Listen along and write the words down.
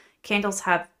candles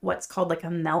have what's called like a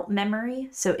melt memory.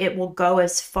 So it will go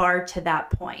as far to that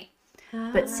point.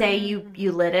 But say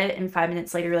you lit it and 5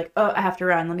 minutes later you're like, oh, I have to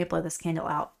run. Let me blow this candle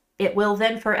out. It will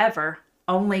then forever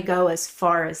only go as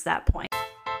far as that point.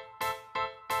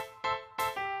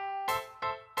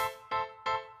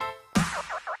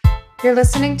 You're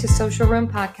listening to Social Room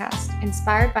Podcast,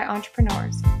 inspired by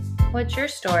entrepreneurs. What's your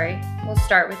story? We'll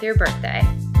start with your birthday.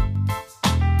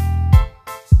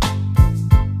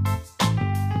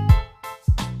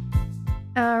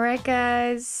 All right,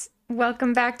 guys.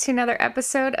 Welcome back to another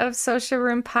episode of Social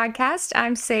Room Podcast.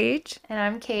 I'm Sage. And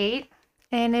I'm Kate.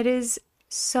 And it is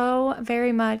so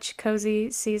very much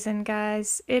cozy season,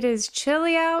 guys. It is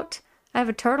chilly out. I have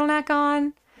a turtleneck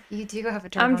on. You do have a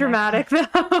turtleneck. I'm dramatic, though.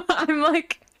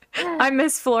 I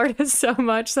miss Florida so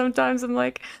much. Sometimes I'm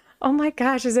like, oh my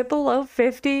gosh, is it below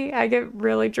 50? I get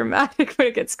really dramatic when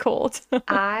it gets cold.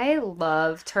 I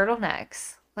love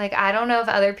turtlenecks. Like, I don't know if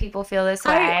other people feel this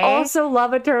way. I also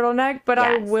love a turtleneck, but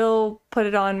Yes. I will put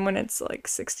it on when it's like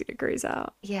 60 degrees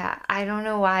out. Yeah, I don't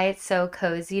know why it's so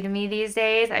cozy to me these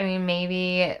days. I mean,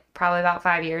 maybe probably about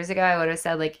 5 years ago, I would have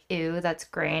said like, ew, that's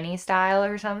granny style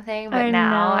or something. But I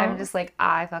now know. I'm just like,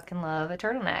 I fucking love a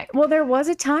turtleneck. Well, there was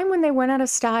a time when they went out of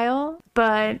style,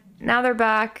 but now they're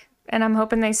back, and I'm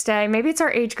hoping they stay. Maybe it's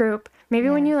our age group. Maybe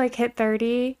when you like hit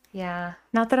 30. Yeah.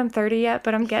 Not that I'm 30 yet,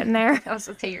 but I'm getting there. I was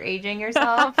going to say you're aging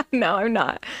yourself. No, I'm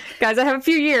not. Guys, I have a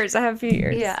few years.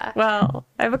 Yeah. Well,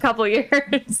 I have a couple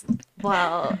years.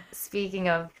 Well, speaking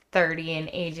of 30 and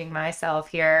aging myself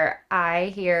here, I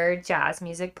hear jazz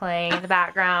music playing in the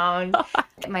background.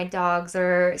 My dogs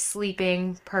are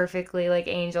sleeping perfectly like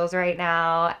angels right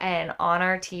now. And on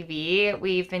our TV,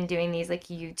 we've been doing these like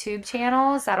YouTube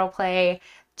channels that'll play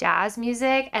jazz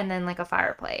music and then like a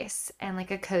fireplace and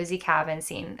like a cozy cabin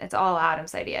scene. It's all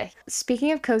Adam's idea.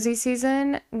 Speaking of cozy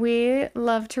season, we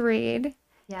love to read.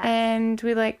 Yeah. And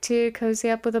we like to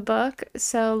cozy up with a book.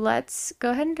 So let's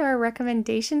go ahead and do our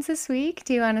recommendations this week.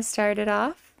 Do you want to start it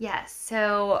off? Yes.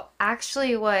 So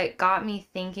actually what got me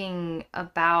thinking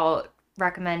about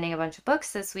recommending a bunch of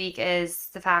books this week is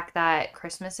the fact that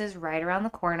Christmas is right around the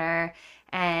corner,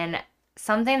 and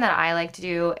something that I like to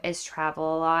do is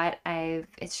travel a lot.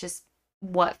 It's just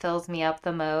what fills me up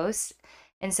the most.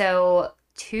 And so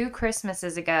 2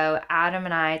 Christmases ago, Adam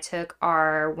and I took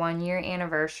our 1-year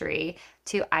anniversary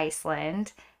to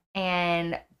Iceland.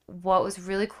 And what was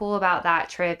really cool about that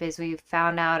trip is we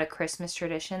found out a Christmas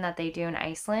tradition that they do in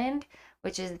Iceland,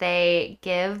 which is they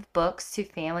give books to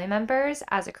family members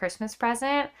as a Christmas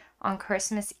present on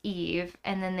Christmas Eve.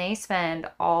 And then they spend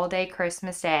all day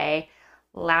Christmas Day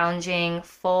lounging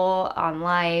full on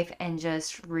life and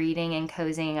just reading and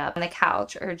cozying up on the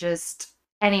couch or just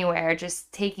anywhere, just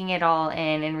taking it all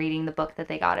in and reading the book that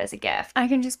they got as a gift. I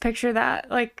can just picture that.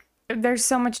 Like, there's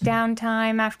so much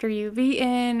downtime after you've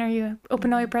eaten or you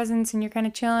open all your presents and you're kind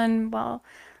of chilling while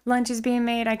lunch is being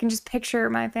made. I can just picture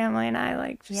my family and I,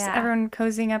 like, just everyone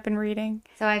cozying up and reading.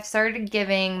 So I've started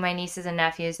giving my nieces and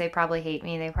nephews, they probably hate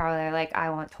me. They probably are like,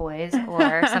 I want toys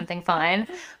or something fun.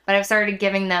 But I've started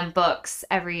giving them books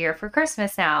every year for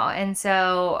Christmas now. And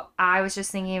so I was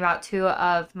just thinking about 2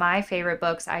 of my favorite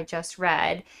books I just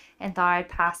read and thought I'd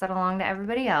pass that along to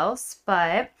everybody else.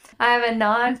 But I have a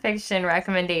nonfiction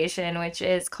recommendation, which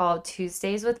is called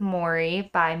Tuesdays with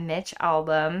Morrie by Mitch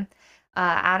Albom.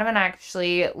 Adam and I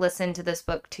actually listened to this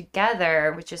book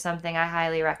together, which is something I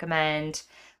highly recommend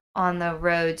on the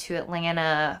road to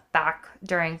Atlanta back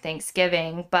during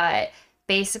Thanksgiving. But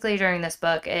basically during this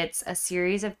book, it's a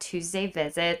series of Tuesday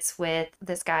visits with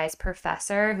this guy's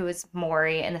professor, who is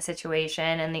Morrie in the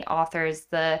situation, and the author is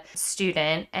the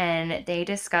student, and they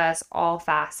discuss all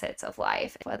facets of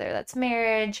life, whether that's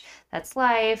marriage, that's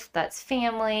life, that's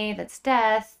family, that's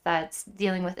death, that's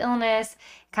dealing with illness.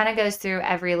 Kind of goes through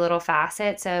every little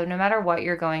facet. So no matter what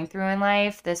you're going through in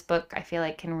life, this book I feel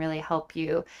like can really help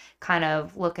you kind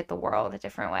of look at the world a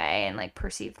different way and like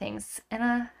perceive things in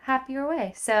a happier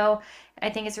way. So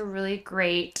I think it's a really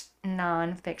great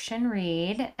nonfiction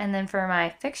read. And then for my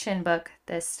fiction book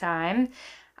this time,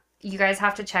 you guys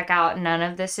have to check out None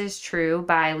of This Is True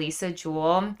by Lisa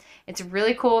Jewell. It's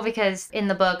really cool because in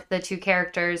the book, the 2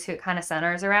 characters who it kind of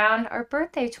centers around are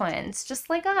birthday twins, just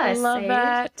like us. Love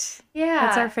that. Yeah.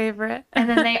 That's our favorite. And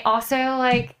then they also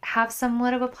like have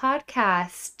somewhat of a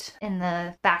podcast in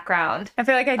the background. I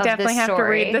feel like I definitely have to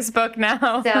read this book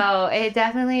now. So it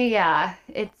definitely,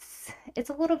 it's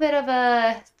a little bit of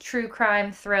a true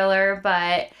crime thriller,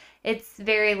 but it's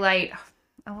very light.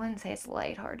 I wouldn't say it's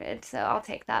lighthearted, so I'll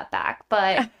take that back.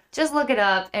 But just look it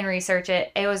up and research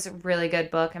it. It was a really good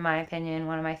book, in my opinion.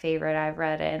 One of my favorite I've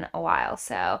read in a while.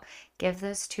 So give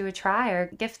those two a try or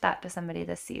gift that to somebody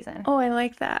this season. Oh, I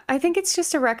like that. I think it's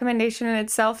just a recommendation in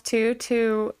itself, too,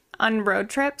 to on road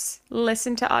trips,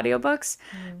 listen to audiobooks.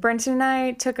 Brenton and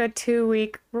I took a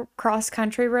 2-week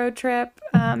cross-country road trip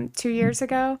 2 years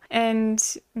ago,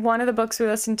 and one of the books we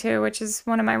listened to, which is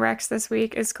one of my recs this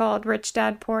week, is called Rich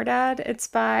Dad, Poor Dad. It's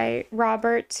by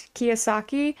Robert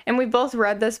Kiyosaki, and we both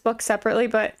read this book separately,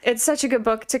 but it's such a good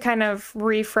book to kind of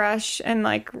refresh and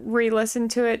like re-listen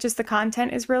to it. Just the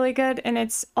content is really good, and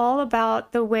it's all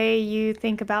about the way you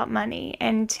think about money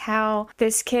and how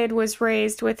this kid was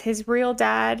raised with his real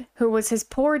dad, who was his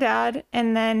poor dad,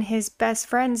 and then his best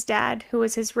friend's dad, who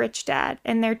was his rich dad.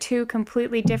 And they're two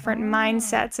completely different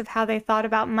mindsets of how they thought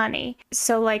about money.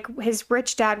 So like his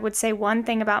rich dad would say one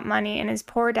thing about money and his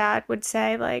poor dad would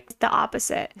say like the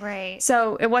opposite. Right.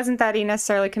 So it wasn't that he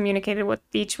necessarily communicated what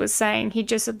each was saying. He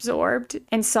just absorbed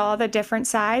and saw the different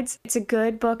sides. It's a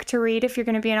good book to read if you're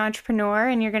going to be an entrepreneur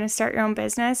and you're going to start your own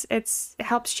business. It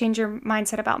helps change your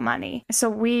mindset about money. So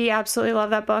we absolutely love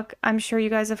that book. I'm sure you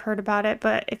guys have heard about it,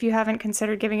 but if you haven't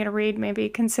considered giving it a read, maybe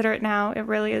consider it now. It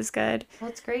really is good. Well,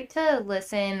 it's great to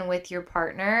listen with your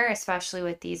partner, especially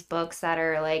with these books that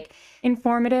are like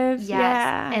informative. yes,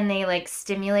 Yeah. and they like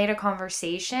stimulate a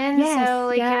conversation. Yes, So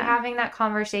like yeah. you're having that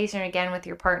conversation again with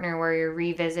your partner where you're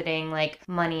revisiting like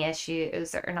money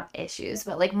issues, or not issues,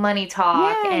 but like money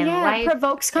talk and life. It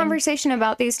provokes conversation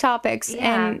about these topics.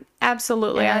 Yeah. And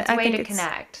absolutely. And it's a I way think to it's,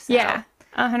 connect. So. Yeah.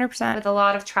 100%. With a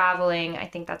lot of traveling, I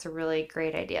think that's a really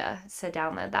great idea. So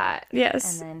download that.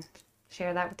 Yes. And then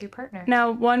share that with your partner.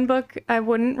 Now, one book I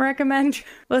wouldn't recommend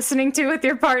listening to with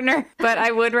your partner, but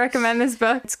I would recommend this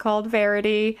book. It's called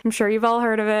Verity. I'm sure you've all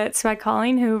heard of it. It's by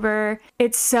Colleen Hoover.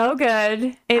 It's so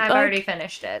good. I've already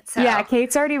finished it. So. Yeah,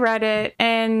 Kate's already read it,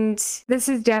 and this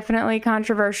is definitely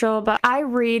controversial, but I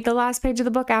read the last page of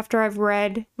the book after I've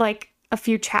read, like, a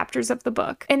few chapters of the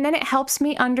book. And then it helps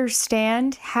me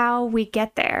understand how we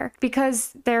get there,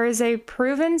 because there is a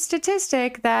proven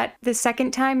statistic that the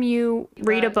second time you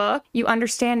read a book, you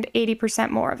understand 80%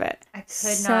 more of it. I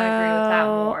could not agree with that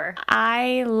more.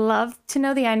 I love to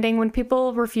know the ending. When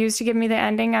people refuse to give me the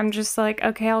ending, I'm just like,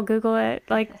 okay, I'll Google it,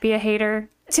 like be a hater.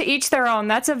 To each their own.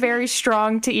 That's a very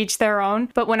strong to each their own.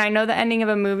 But when I know the ending of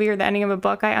a movie or the ending of a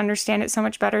book, I understand it so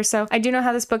much better. So I do know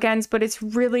how this book ends, but it's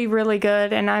really, really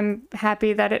good. And I'm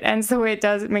happy that it ends the way it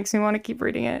does. It makes me want to keep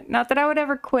reading it. Not that I would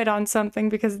ever quit on something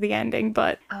because of the ending,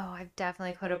 but... Oh, I've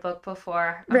definitely quit a book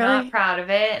before. I'm really? not proud of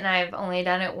it, and I've only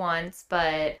done it once,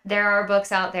 but there are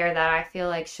books out there that I feel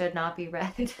like should not be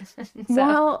read. So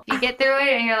well, if you get through it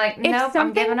and you're like, nope,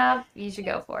 I'm giving up, you should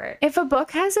go for it. If a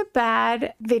book has a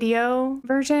bad video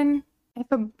version, let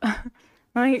me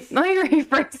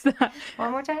rephrase that.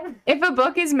 One more time. If a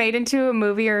book is made into a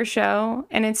movie or a show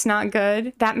and it's not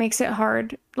good, that makes it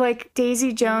hard. Like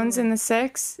Daisy Jones and the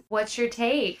Six. What's your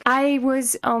take? I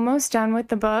was almost done with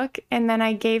the book, and then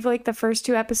I gave like the first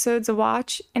 2 episodes a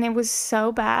watch, and it was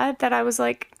so bad that I was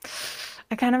like...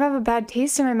 I kind of have a bad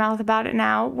taste in my mouth about it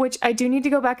now, which I do need to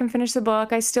go back and finish the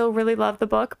book. I still really love the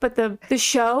book, but the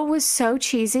show was so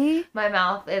cheesy. My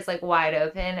mouth is like wide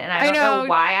open, and I don't know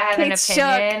why I have Kate's an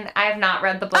opinion. shook. I have not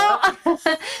read the book,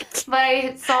 but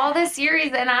I saw the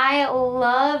series and I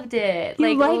loved it.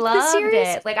 You liked loved the series?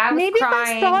 it. Like I was Maybe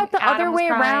crying. if I saw it the Adam other was way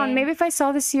around. crying. Maybe if I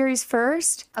saw the series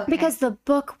first, because the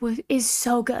book is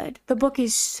so good. The book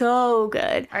is so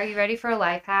good. Are you ready for a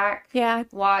life hack? Yeah.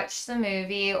 Watch the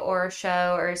movie or a show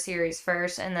or a series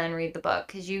first and then read the book,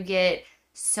 because you get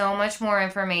so much more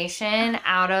information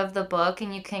out of the book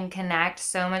and you can connect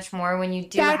so much more when you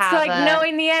do That's like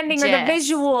knowing the ending or the gist.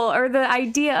 visual or the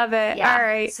idea of it. Yeah, All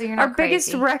right. so you're not Our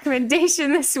biggest crazy.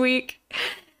 recommendation this week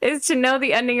is to know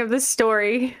the ending of the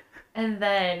story. And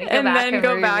then Go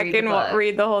back reread and the book.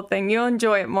 read the whole thing. You'll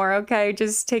enjoy it more, okay?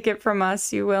 Just take it from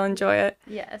us. You will enjoy it.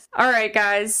 Yes. All right,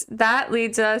 guys. That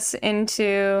leads us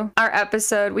into our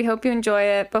episode. We hope you enjoy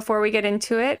it. Before we get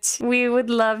into it, we would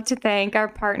love to thank our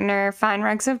partner, Fine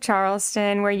Rugs of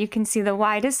Charleston, where you can see the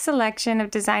widest selection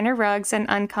of designer rugs and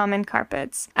uncommon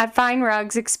carpets. At Fine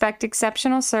Rugs, expect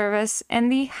exceptional service and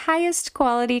the highest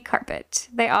quality carpet.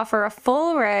 They offer a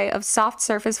full array of soft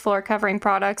surface floor covering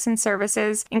products and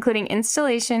services, including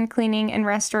installation, cleaning, and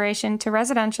restoration to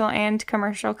residential and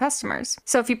commercial customers.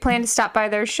 So if you plan to stop by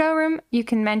their showroom, you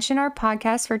can mention our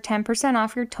podcast for 10%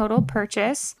 off your total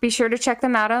purchase. Be sure to check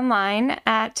them out online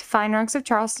at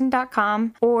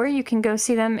finerugsofcharleston.com, or you can go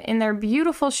see them in their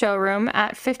beautiful showroom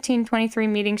at 1523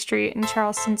 Meeting Street in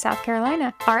Charleston, South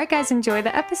Carolina. All right, guys, enjoy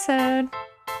the episode.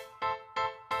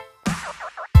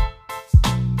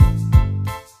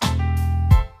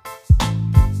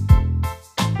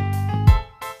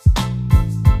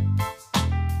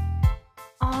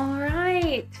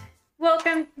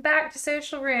 back to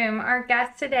Social Room. Our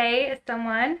guest today is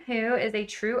someone who is a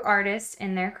true artist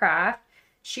in their craft.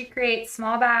 She creates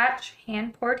small batch,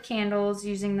 hand-poured candles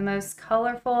using the most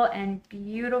colorful and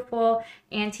beautiful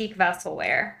antique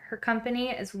vesselware. Her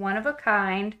company is one of a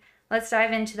kind. Let's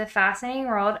dive into the fascinating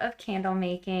world of candle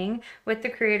making with the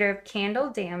creator of Candle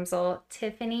Damsel,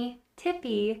 Tiffany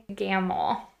Tippy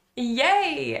Gammell.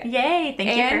 Yay! Yay! Thank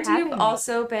you for having And you've me.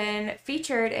 also been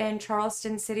featured in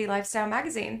Charleston City Lifestyle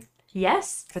magazine.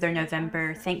 Yes, for their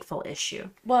November Thankful issue.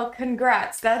 Well,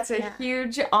 congrats. That's a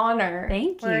huge honor.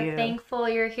 Thank you. We're thankful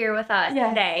you're here with us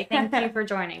today. Thank you for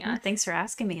joining us. Thanks for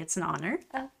asking me. It's an honor.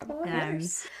 Of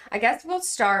course. I guess we'll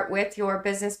start with your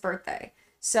business birthday.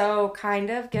 So kind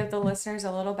of give the listeners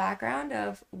a little background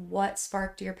of what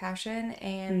sparked your passion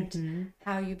and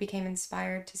how you became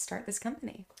inspired to start this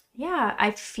company. Yeah,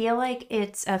 I feel like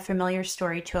it's a familiar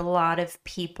story to a lot of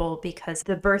people because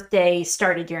the birthday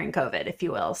started during COVID, if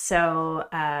you will. So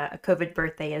a COVID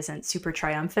birthday isn't super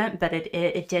triumphant, but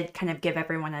it did kind of give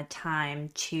everyone a time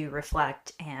to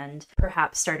reflect and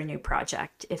perhaps start a new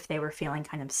project if they were feeling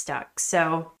kind of stuck.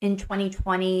 So in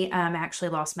 2020, I actually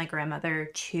lost my grandmother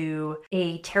to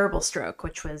a terrible stroke,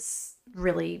 which was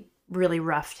really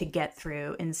rough to get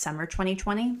through in summer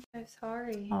 2020. I'm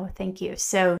sorry. Oh, thank you.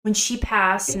 So when she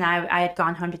passed and I had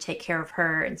gone home to take care of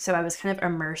her. And so I was kind of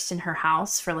immersed in her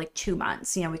house for like 2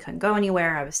 months. You know, we couldn't go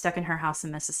anywhere. I was stuck in her house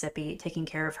in Mississippi taking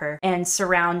care of her and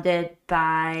surrounded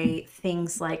by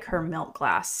things like her milk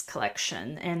glass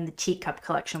collection and the teacup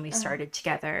collection we started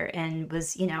together, and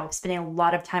was, you know, spending a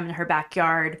lot of time in her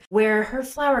backyard where her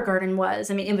flower garden was.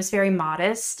 I mean, it was very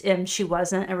modest and she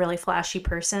wasn't a really flashy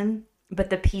person. But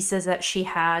the pieces that she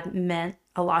had meant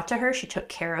a lot to her. She took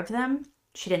care of them.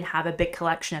 She didn't have a big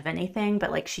collection of anything,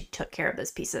 but like she took care of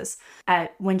those pieces.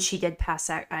 When she did pass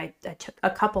out, I took a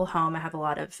couple home. I have a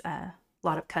lot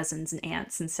of cousins and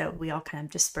aunts, and so we all kind of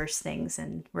dispersed things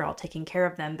and we're all taking care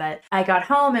of them. But I got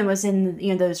home and was in,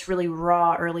 you know, those really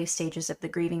raw early stages of the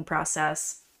grieving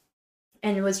process,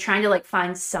 and was trying to like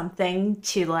find something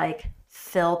to like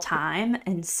fill time.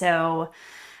 And so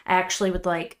I actually would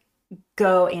like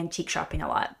go antique shopping a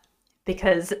lot,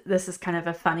 because this is kind of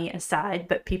a funny aside,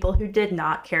 but people who did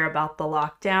not care about the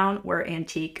lockdown were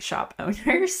antique shop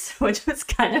owners, which was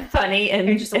kind of funny. And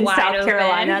in South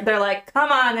Carolina, they're like,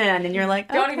 come on in. And you're like,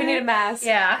 Don't even need a mask.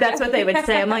 Yeah. That's what they would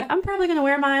say. I'm like, I'm probably going to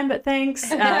wear mine, but thanks.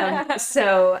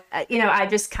 So, you know, I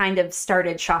just kind of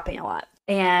started shopping a lot.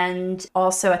 And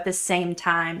also at the same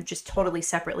time, just totally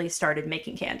separately started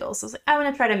making candles. I was like, I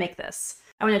want to try to make this.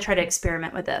 I want to try to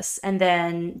experiment with this. And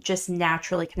then just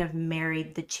naturally kind of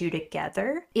married the two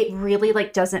together. It really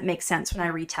like doesn't make sense when I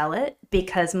retell it,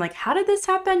 because I'm like, how did this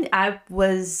happen? I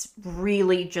was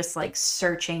really just like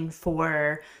searching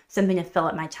for something to fill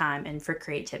up my time and for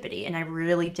creativity. And I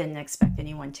really didn't expect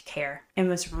anyone to care, and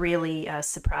was really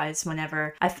surprised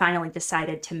whenever I finally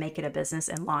decided to make it a business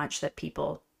and launch that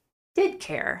people did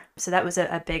care. So that was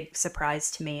a big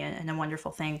surprise to me and a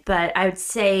wonderful thing. But I would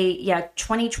say, yeah,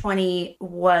 2020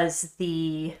 was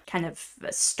the kind of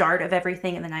start of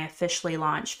everything. And then I officially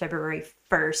launched February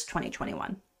 1st,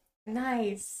 2021.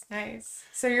 Nice.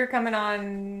 So you're coming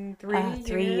on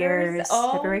 3 years.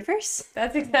 Oh, February 1st.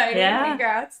 that's exciting. Yeah.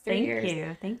 Congrats. 3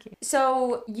 years. Thank you.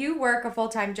 So you work a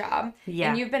full-time job. Yeah.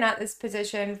 And you've been at this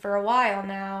position for a while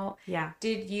now. Yeah.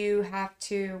 Did you have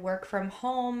to work from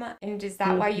home? And is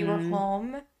that why you were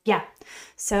home? Yeah.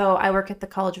 So I work at the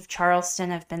College of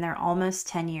Charleston. I've been there almost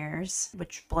 10 years,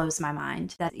 which blows my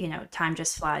mind that, you know, time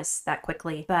just flies that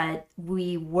quickly. But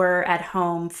we were at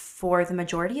home for the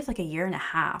majority of like a year and a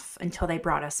half until they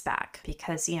brought us back,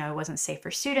 because, you know, it wasn't safe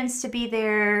for students to be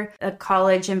there. A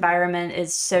college environment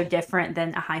is so different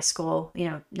than a high school. You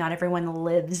know, not everyone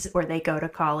lives or they go to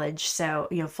college, so,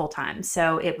 you know, full time.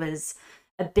 So it was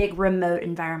a big remote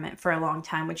environment for a long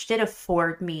time, which did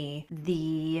afford me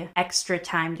the extra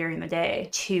time during the day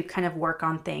to kind of work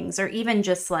on things, or even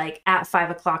just like at 5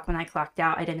 o'clock when I clocked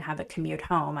out, I didn't have a commute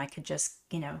home. I could just,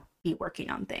 you know, be working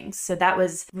on things. So that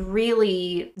was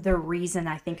really the reason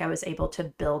I think I was able to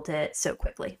build it so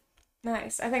quickly.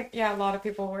 Nice. I think, yeah, a lot of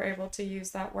people were able to use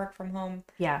that work from home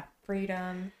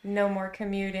freedom, no more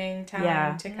commuting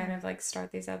time to kind of like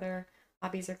start these other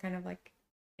hobbies, or kind of like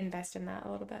invest in that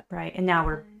a little bit. Right. And now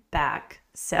we're back.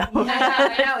 So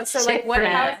I know. So like how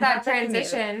has that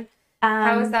transition?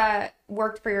 How has that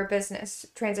worked for your business,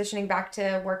 transitioning back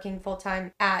to working full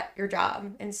time at your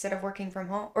job instead of working from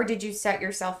home? Or did you set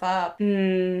yourself up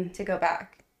to go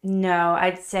back? No,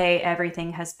 I'd say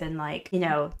everything has been like,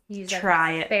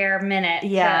 try it. Spare minute.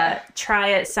 Yeah, try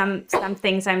it. Some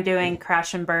things I'm doing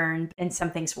crash and burn, and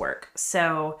some things work.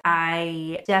 So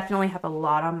I definitely have a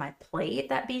lot on my plate,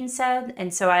 that being said.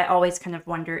 And so I always kind of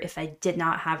wonder, if I did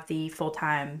not have the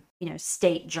full-time,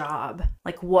 state job,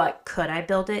 like what could I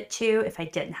build it to if I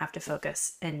didn't have to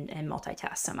focus and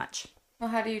multitask so much? Well,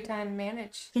 how do you time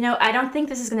manage? I don't think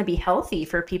this is going to be healthy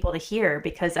for people to hear,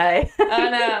 because I... Oh,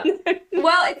 no.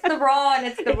 Well, it's the raw and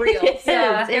it's the real.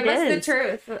 Yeah, it is the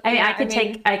truth. I mean,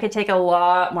 I could take a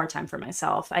lot more time for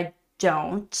myself. I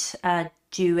don't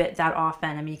do it that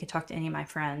often. I mean, you could talk to any of my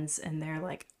friends and they're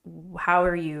like, how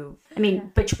are you? I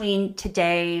mean, between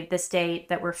today, this date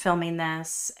that we're filming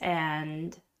this,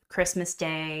 and Christmas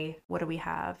Day, what do we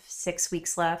have? 6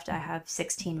 weeks left. I have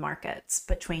 16 markets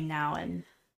between now and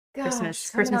Christmas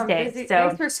Day. Busy. So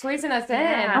thanks for squeezing us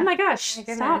in. oh my gosh, My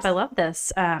stop! goodness. I love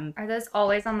this. Are those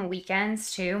always on the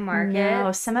weekends too, market?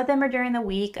 No, some of them are during the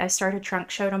week. I start a trunk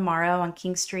show tomorrow on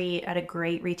King Street at a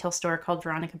great retail store called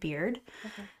Veronica Beard.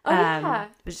 Okay. Oh, yeah.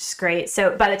 Which is great.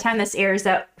 So by the time this airs,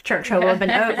 that trunk show will have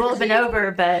been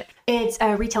over. But it's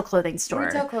a retail clothing store.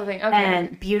 Retail clothing, okay.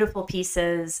 And beautiful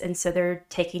pieces. And so they're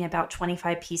taking about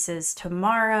 25 pieces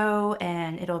tomorrow,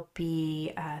 and it'll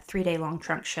be a 3-day long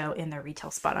trunk show in their retail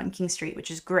spot on King Street,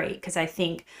 which is great because I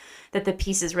think that the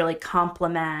pieces really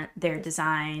complement their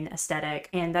design aesthetic.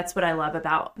 And that's what I love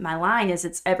about my line, is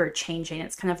it's ever changing.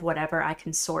 It's kind of whatever I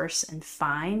can source and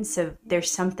find. So there's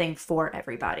something for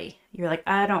everybody. You're like,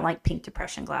 I don't like pink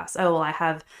depression glass. Oh, well, I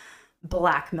have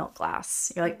black milk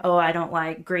glass. You're like, oh, I don't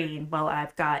like green. Well,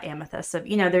 I've got amethyst. So,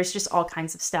 there's just all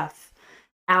kinds of stuff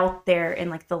out there in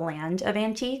like the land of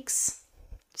antiques.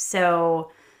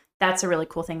 So that's a really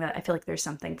cool thing, that I feel like there's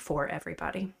something for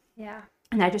everybody. Yeah.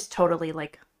 And I just totally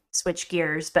like switch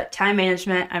gears, but time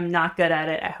management, I'm not good at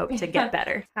it. I hope to get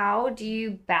better. How do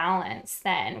you balance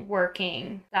then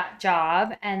working that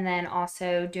job and then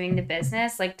also doing the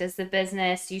business? Like, does the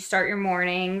business, you start your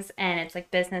mornings and it's like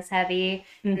business heavy,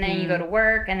 and then you go to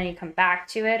work and then you come back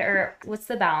to it? Or what's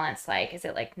the balance like? Is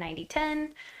it like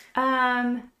 90-10?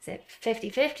 Is it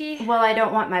 50-50? Well, I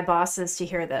don't want my bosses to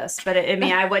hear this, but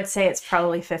I would say it's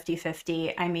probably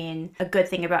 50-50. I mean, a good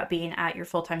thing about being at your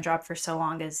full-time job for so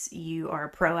long is you are a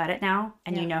pro at it now,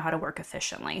 and you know how to work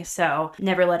efficiently. So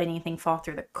never let anything fall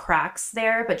through the cracks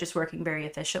there, but just working very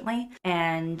efficiently.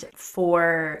 And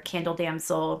for Candle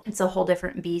Damsel, it's a whole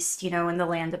different beast, in the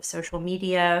land of social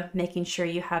media, making sure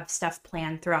you have stuff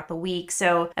planned throughout the week.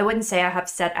 So I wouldn't say I have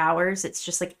set hours. It's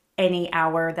just like any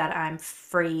hour that I'm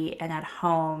free and at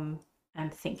home,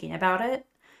 I'm thinking about it,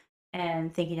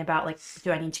 and thinking about like,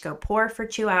 do I need to go pour for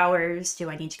 2 hours? Do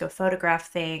I need to go photograph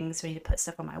things? Do I need to put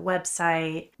stuff on my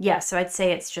website? Yeah, so I'd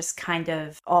say it's just kind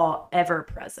of all ever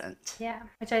present. Yeah,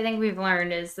 which I think we've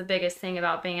learned is the biggest thing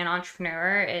about being an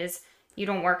entrepreneur is you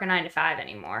don't work a 9-to-5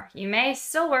 anymore. You may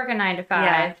still work a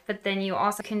 9-to-5, but then you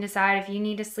also can decide if you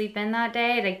need to sleep in that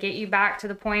day to get you back to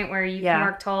the point where you can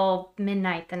work till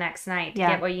midnight the next night to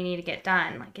get what you need to get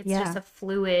done. Like, it's just a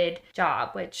fluid job,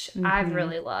 which I've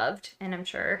really loved. And I'm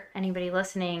sure anybody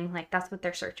listening, like, that's what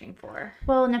they're searching for.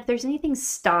 Well, and if there's anything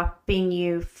stopping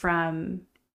you from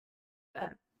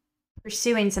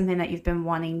pursuing something that you've been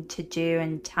wanting to do,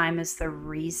 and time is the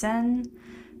reason,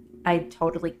 I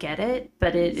totally get it,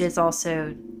 but it is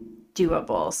also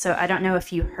doable. So I don't know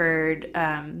if you heard,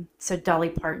 so Dolly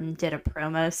Parton did a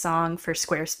promo song for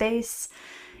Squarespace,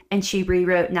 and she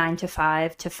rewrote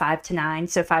 9-to-5 to 5-to-9,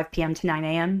 so 5 p.m. to 9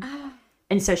 a.m.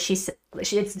 And so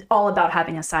it's all about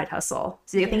having a side hustle.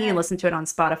 So I think you can listen to it on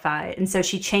Spotify. And so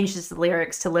she changes the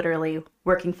lyrics to literally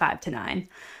working 5 to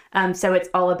 9. So it's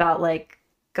all about like,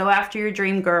 go after your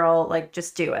dream, girl, like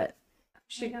just do it.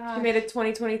 She made a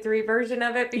 2023 version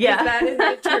of it, because that is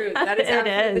the truth. That is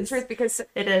absolutely the truth, because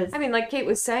it is. I mean, like Kate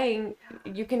was saying,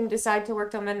 you can decide to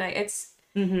work till midnight. It's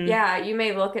you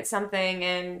may look at something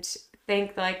and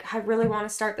think like, I really want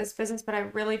to start this business, but I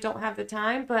really don't have the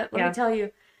time. But let me tell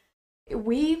you,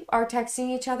 we are texting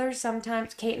each other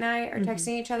sometimes. Kate and I are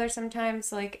texting each other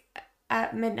sometimes like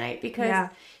at midnight, because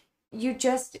you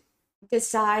just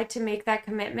decide to make that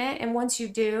commitment, and once you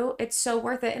do, it's so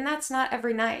worth it. And that's not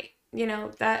every night.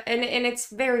 That and it's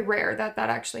very rare that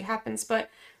actually happens, but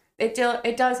it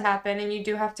does happen, and you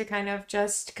do have to kind of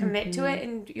just commit to it,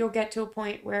 and you'll get to a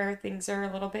point where things are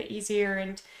a little bit easier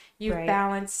and you've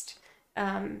balanced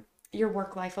your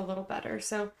work life a little better.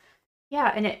 So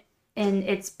and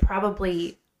it's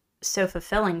probably so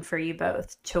fulfilling for you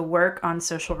both to work on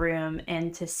Social Room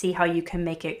and to see how you can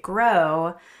make it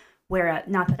grow, where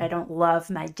not that I don't love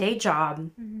my day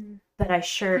job, but I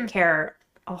sure care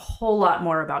a whole lot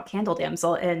more about Candle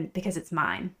Damsel, and because it's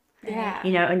mine. Yeah.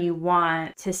 You know, and you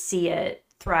want to see it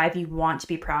thrive. You want to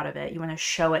be proud of it. You want to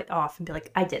show it off and be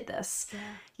like, I did this. Yeah.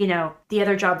 You know, the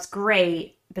other job's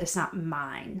great, but it's not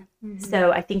mine.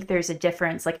 So I think there's a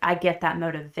difference. Like, I get that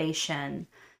motivation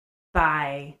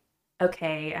by,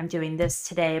 okay, I'm doing this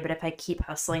today, but if I keep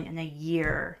hustling in a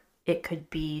year, it could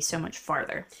be so much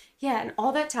farther. Yeah, and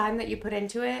all that time that you put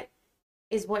into it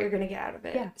is what you're going to get out of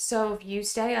it. Yeah. So if you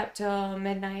stay up till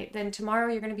midnight, then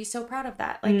tomorrow you're going to be so proud of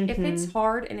that. Like, if it's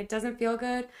hard and it doesn't feel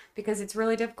good because it's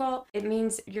really difficult, it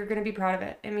means you're going to be proud of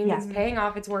it. It means it's paying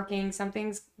off, it's working,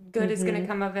 something's good is going to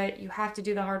come of it. You have to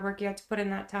do the hard work. You have to put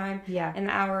in that time and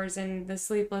the hours and the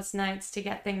sleepless nights to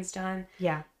get things done.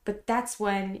 Yeah. But that's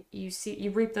when you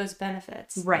reap those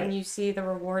benefits. Right. And you see the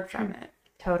reward from it.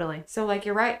 Totally. So, like,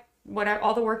 you're right.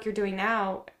 All the work you're doing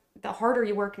now, the harder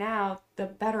you work now, the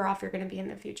better off you're going to be in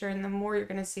the future, and the more you're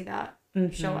going to see that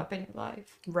show up in your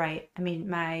life. Right. I mean,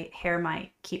 my hair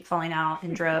might keep falling out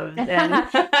in droves, and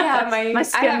my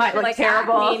skin might look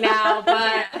terrible now.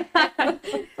 But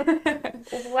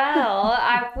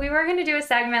we were going to do a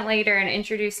segment later and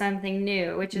introduce something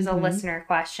new, which is a listener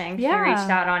question. She reached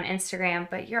out on Instagram,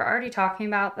 but you're already talking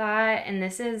about that, and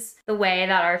this is the way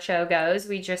that our show goes.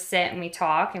 We just sit and we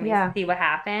talk and we see what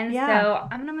happens. So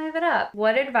I'm going to move it up.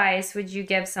 What advice would you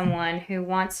give someone who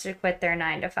wants to quit their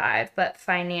 9-to-5 but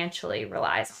financially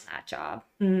relies on that job?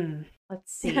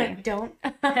 Let's see. Don't.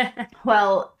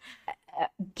 Well,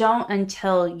 don't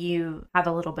until you have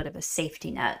a little bit of a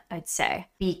safety net, I'd say,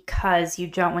 because you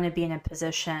don't want to be in a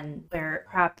position where,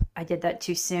 crap, I did that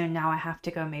too soon. Now I have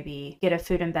to go maybe get a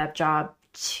food and bev job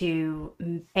to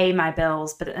pay my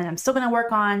bills, and I'm still going to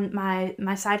work on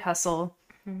my side hustle.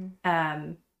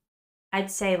 I'd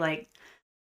say, like,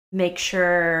 make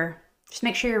sure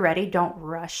you're ready. Don't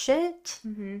rush it.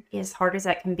 As hard as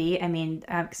that can be. I mean,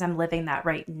 because I'm living that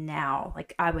right now.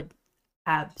 Like, I would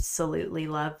absolutely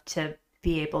love to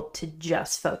be able to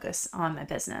just focus on my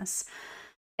business.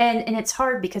 And it's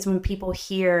hard because when people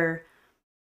hear,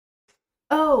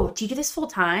 oh, do you do this full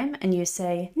time? And you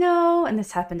say, no. And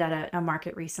this happened at a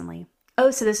market recently. Oh,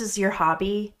 so this is your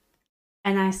hobby?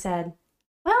 And I said,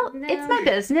 well, no. It's my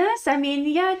business. I mean,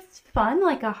 yeah, it's fun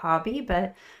like a hobby,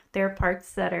 but there are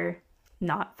parts that are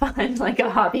not fun like a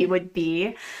hobby would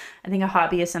be. I think a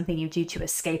hobby is something you do to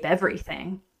escape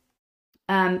everything.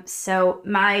 So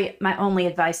my only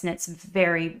advice, and it's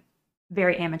very,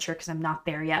 very amateur because I'm not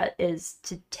there yet, is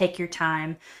to take your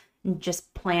time and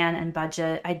just plan and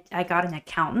budget. I got an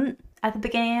accountant at the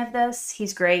beginning of this.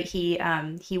 He's great.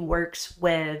 He works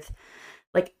with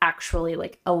actually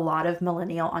a lot of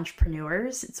millennial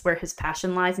entrepreneurs. It's where his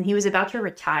passion lies. And he was about to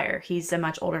retire. He's a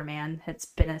much older man. Has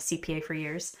been a CPA for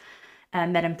years.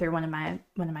 Met him through one of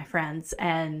my friends,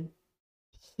 and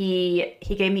he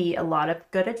gave me a lot of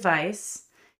good advice.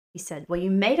 He said, well, you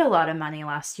made a lot of money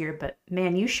last year, but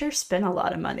man, you sure spent a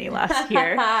lot of money last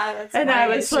year. And I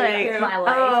was like,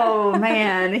 oh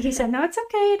man. He said, no, it's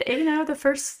okay. The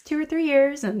first 2 or 3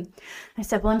 years. And I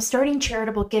said, well, I'm starting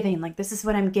charitable giving. Like, this is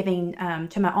what I'm giving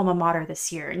to my alma mater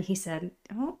this year. And he said,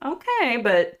 oh, okay,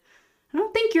 but I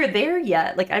don't think you're there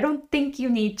yet. Like, I don't think you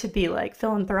need to be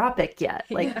philanthropic yet.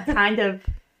 Kind of,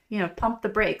 pump the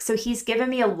brakes. So he's given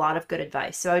me a lot of good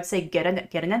advice. So I would say get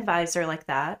an advisor like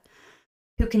that,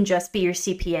 who can just be your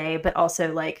CPA, but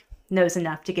also knows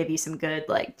enough to give you some good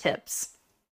tips.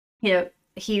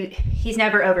 He's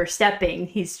never overstepping.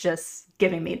 He's just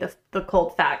giving me the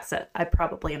cold facts that I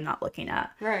probably am not looking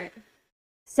at. Right.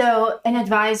 So an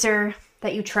advisor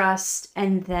that you trust,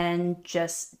 and then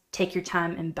just take your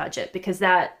time and budget, because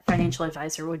that financial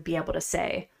advisor would be able to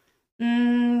say,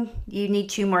 you need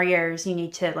 2 more years. You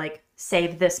need to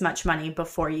save this much money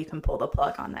before you can pull the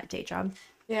plug on that day job.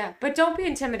 Yeah, but don't be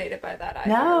intimidated by that either.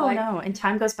 No. And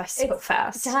time goes by so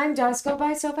fast. Time does go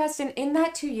by so fast. And in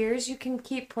that 2 years, you can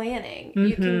keep planning.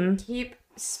 You can keep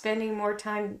spending more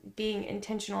time being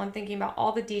intentional and thinking about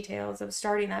all the details of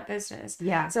starting that business.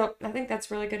 Yeah. So I think that's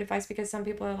really good advice, because some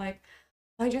people are like,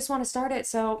 I just want to start it.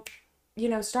 So,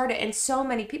 start it. And so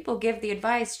many people give the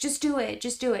advice, just do it.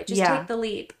 Just take the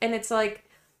leap. And it's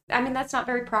that's not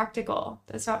very practical.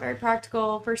 That's not very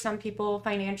practical for some people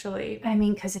financially. I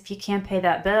mean, because if you can't pay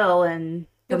that bill and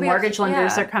the mortgage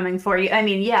lenders are coming for you,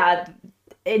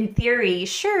 in theory,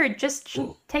 sure, just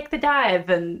take the dive,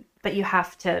 but you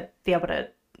have to be able to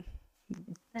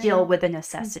deal with the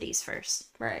necessities first.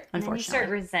 Right. Unfortunately. And then you start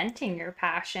resenting your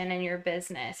passion and your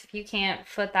business. If you can't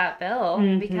foot that bill,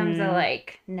 it becomes a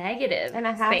negative and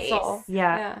a hassle.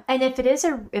 Yeah. And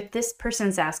if this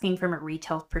person's asking from a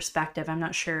retail perspective, I'm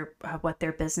not sure what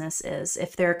their business is.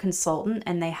 If they're a consultant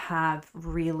and they have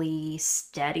really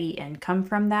steady income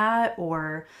from that,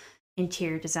 or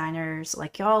interior designers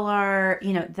like y'all are,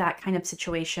 that kind of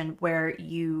situation where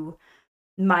you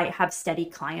might have steady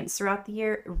clients throughout the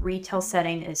year. Retail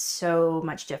setting is so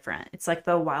much different. It's like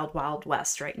the wild, wild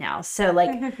west right now. So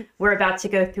like we're about to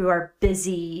go through our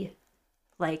busy,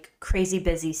 like crazy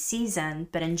busy season.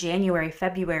 But in January,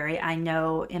 February, I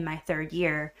know in my third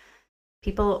year,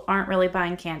 people aren't really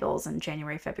buying candles in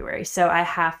January, February. So I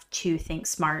have to think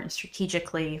smart and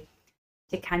strategically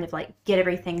to kind of like get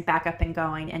everything back up and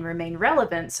going and remain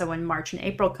relevant. So when March and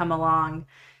April come along,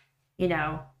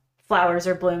 flowers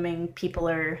are blooming, people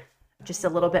are just a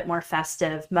little bit more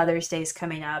festive, Mother's Day's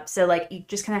coming up. So like you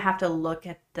just kind of have to look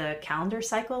at the calendar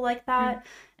cycle like that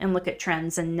and look at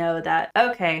trends and know that,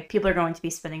 okay, people are going to be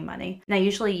spending money. And I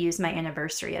usually use my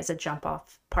anniversary as a jump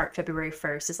off part. February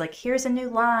 1st is like, here's a new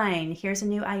line, here's a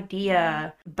new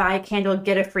idea, buy a candle,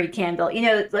 get a free candle,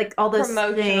 like all those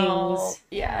promotional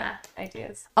things.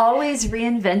 Ideas. Always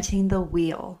reinventing the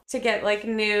wheel. To get like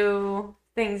new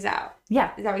things out.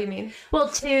 Yeah. Is that what you mean? Well,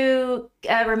 to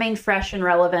remain fresh and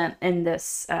relevant in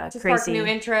this to crazy spark new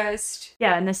interest.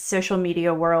 Yeah, in this social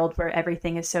media world where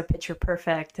everything is so picture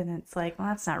perfect, and it's like, well,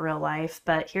 that's not real life,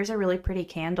 but here's a really pretty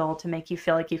candle to make you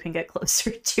feel like you can get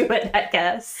closer to it, I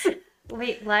guess.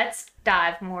 Wait, let's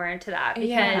dive more into that,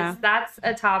 because that's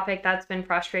a topic that's been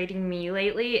frustrating me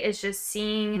lately, is just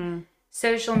seeing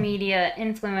social media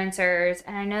influencers.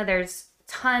 And I know there's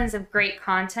tons of great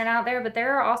content out there, but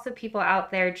there are also people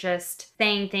out there just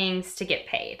saying things to get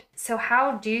paid. So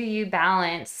how do you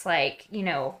balance, like,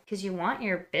 because you want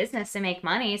your business to make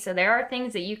money, so there are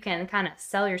things that you can kind of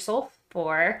sell your soul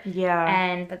for.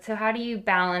 Yeah. But so how do you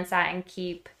balance that and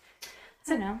keep,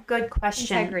 good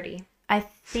question. Integrity? I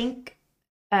think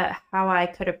how I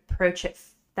could approach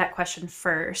that question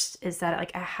first is that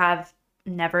like I have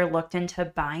never looked into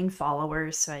buying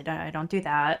followers, so I don't do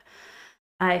that.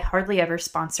 I hardly ever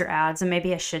sponsor ads, and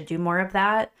maybe I should do more of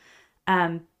that.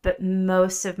 But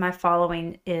most of my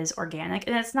following is organic,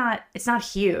 and it's not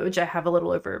huge. I have a little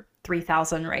over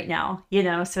 3,000 right now,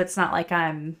 so it's not like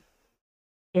I'm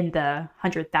in the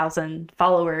 100,000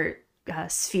 follower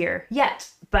sphere yet.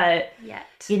 But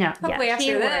hopefully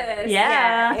after this,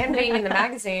 and being in the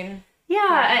magazine.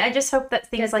 I just hope that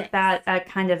things like that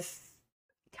kind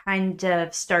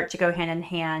of start to go hand in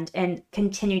hand and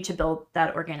continue to build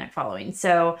that organic following.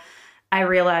 So I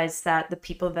realized that the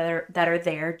people that are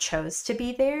there chose to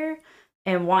be there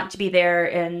and want to be there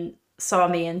and saw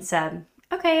me and said,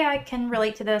 okay, I can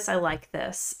relate to this. I like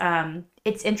this.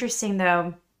 It's interesting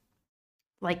though,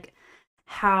 like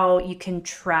how you can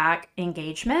track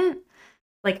engagement.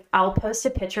 Like I'll post a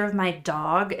picture of my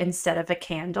dog instead of a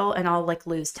candle and I'll like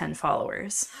lose 10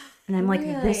 followers. And I'm like,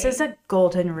 this is a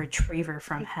golden retriever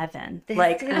from heaven.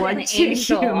 Like, what do you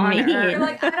mean? You're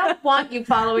like, I don't want you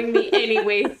following me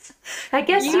anyways. I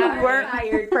guess you weren't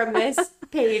hired from this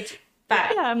page.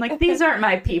 Bye. Yeah, I'm like, these aren't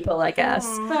my people, I guess.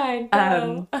 Fine.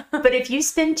 But if you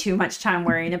spend too much time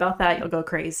worrying about that, you'll go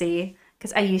crazy.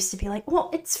 Because I used to be like, well,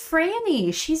 it's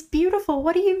Franny. She's beautiful.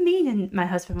 What do you mean? And my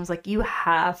husband was like, you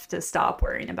have to stop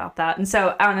worrying about that. And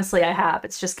so honestly, I have.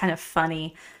 It's just kind of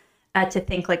funny to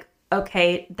think like,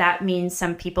 okay, that means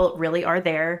some people really are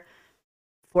there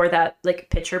for that like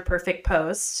picture perfect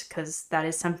post, because that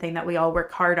is something that we all work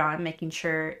hard on, making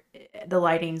sure the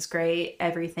lighting's great,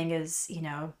 everything is,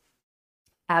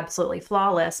 absolutely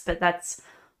flawless, but that's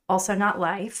also not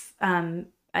life. And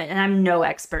I'm no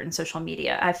expert in social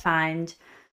media. I find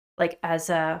like as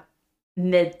a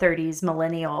mid-30s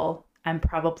millennial, I'm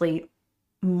probably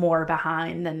more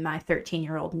behind than my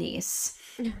 13-year-old niece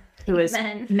who is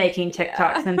making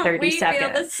TikToks in 30 seconds. We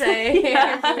feel the same.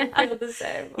 We feel the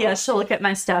same. Yeah, she'll look at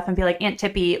my stuff and be like, Aunt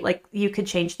Tippy, like, you could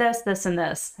change this, this, and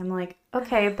this. I'm like,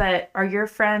 okay, but are your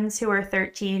friends who are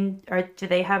 13, or do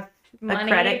they have a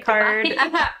credit card?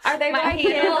 Are they white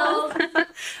hills?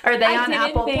 Are they on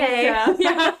Apple Pay? So.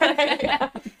 Yeah.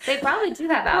 They probably do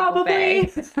have Apple Pay.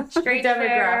 Straight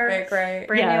demographic, right?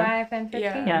 Brand new iPhone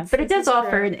 15. Yeah, but it does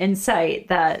offer an insight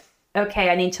that,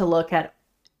 okay, I need to look at,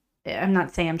 I'm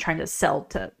not saying I'm trying to sell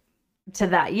to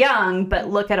that young, but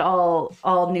look at all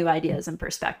new ideas and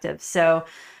perspectives. So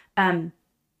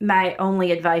my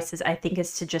only advice is, I think,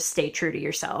 is to just stay true to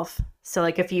yourself. So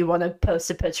like if you want to post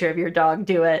a picture of your dog,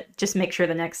 do it. Just make sure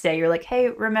the next day you're like, hey,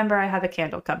 remember I have a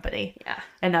candle company. Yeah.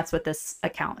 And that's what this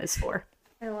account is for.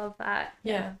 I love that.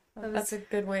 Yeah. That's a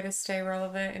good way to stay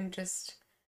relevant, and just,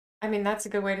 I mean, that's a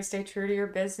good way to stay true to your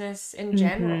business in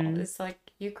general. It's like,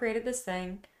 you created this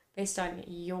thing based on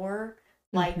your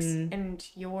likes and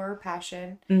your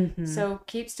passion. So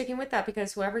keep sticking with that,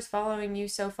 because whoever's following you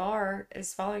so far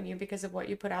is following you because of what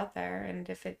you put out there. And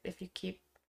if you keep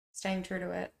staying true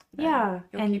to it, you'll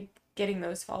keep getting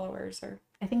those followers or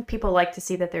I think people like to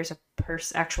see that there's a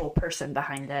actual person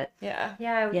behind it. Yeah.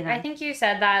 Yeah. I think you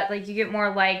said that, like, you get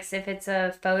more likes if it's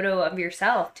a photo of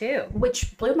yourself too.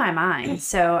 Which blew my mind.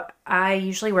 So I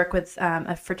usually work with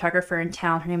a photographer in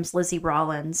town. Her name's Lizzie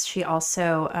Rollins. She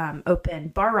also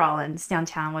opened Bar Rollins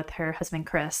downtown with her husband,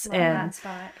 Chris. Love that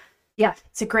spot. Yeah,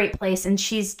 it's a great place. And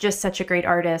she's just such a great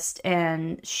artist.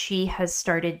 And she has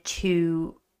started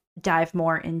to dive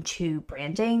more into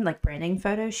branding, like branding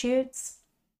photo shoots.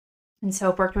 And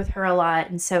so I've worked with her a lot.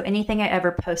 And so anything I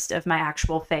ever post of my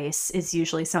actual face is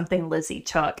usually something Lizzie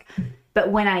took.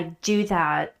 But when I do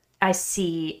that, I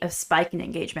see a spike in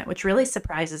engagement, which really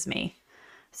surprises me.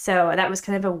 So that was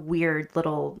kind of a weird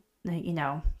little,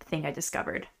 thing I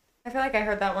discovered. I feel like I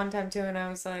heard that one time too, and I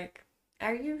was like,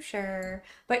 are you sure?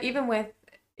 But even with,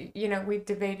 we've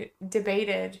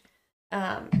debated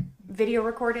video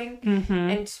recording,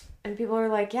 and people are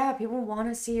like, yeah, people want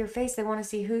to see your face. They want to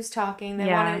see who's talking. They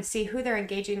want to see who they're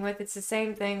engaging with. It's the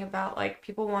same thing about, like,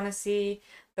 people want to see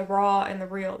the raw and the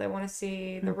real. They want to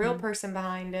see the real person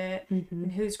behind it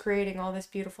and who's creating all this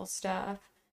beautiful stuff.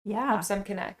 Yeah. Helps them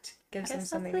connect. Gives them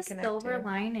something to connect to. Silver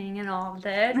lining in all of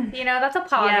this. That's a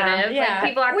positive. Yeah. Like,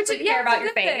 people actually care about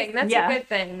your face. That's a good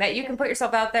thing. That you can put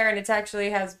yourself out there and it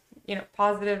actually has,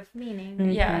 positive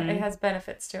meaning. Yeah, it has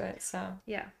benefits to it. So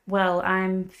yeah. Well,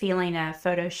 I'm feeling a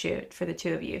photo shoot for the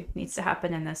two of you. Needs to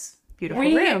happen in this beautiful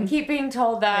room. We keep being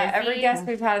told that every guest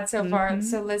we've had so far.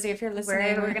 So Lizzie, if you're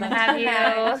listening, we're gonna have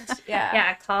you.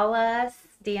 Yeah, call us,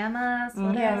 DM us,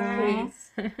 whatever.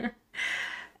 Yes,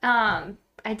 please.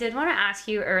 I did want to ask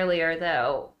you earlier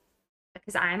though,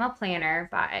 because I'm a planner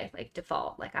by like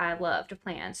default. Like, I love to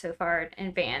plan so far in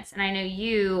advance, and I know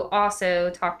you also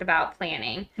talked about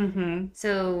planning.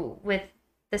 So with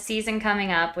the season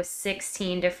coming up with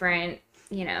 16 different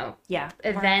events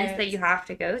Markets that you have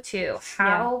to go to,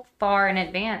 how far in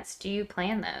advance do you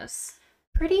plan those?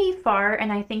 Pretty far,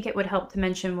 and I think it would help to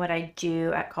mention what I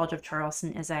do at College of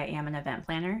Charleston is I am an event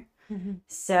planner.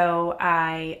 So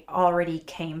I already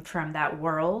came from that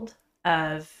world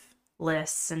of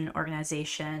lists and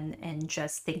organization and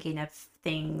just thinking of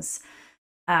things,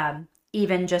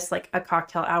 even just like a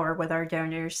cocktail hour with our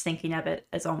donors, thinking of it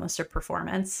as almost a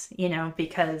performance,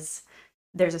 because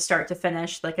there's a start to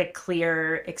finish, like a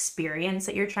clear experience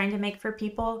that you're trying to make for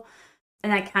people.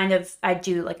 And I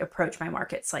do like approach my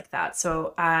markets like that.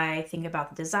 So I think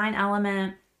about the design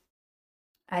element.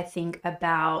 I think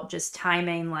about just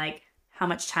timing, like how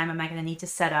much time am I going to need to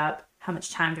set up? How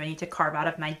much time do I need to carve out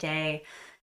of my day?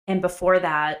 And before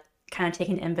that, kind of take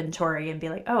an inventory and be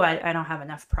like, oh, I don't have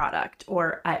enough product,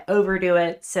 or I overdo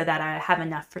it so that I have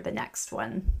enough for the next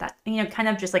one. That, kind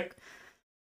of just like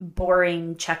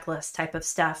boring checklist type of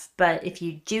stuff. But if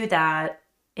you do that,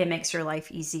 it makes your life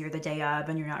easier the day of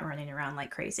and you're not running around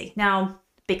like crazy. Now,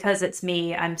 because it's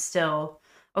me, I'll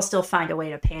still find a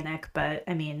way to panic, but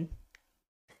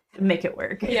make it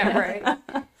work. Yeah, right.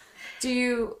 Do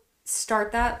you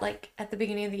start that like at the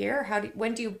beginning of the year?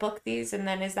 When do you book these, and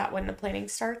then is that when the planning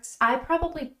starts? I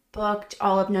probably booked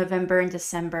all of November and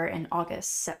December and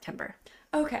August, September.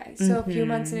 Okay, so a few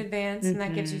months in advance, and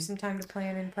that gives you some time to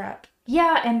plan and prep.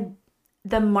 Yeah, and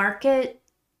the market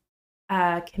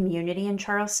community in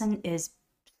Charleston is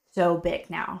so big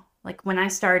now. Like, when I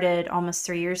started almost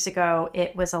 3 years ago,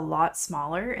 it was a lot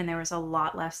smaller and there was a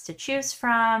lot less to choose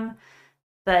from.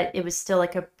 But it was still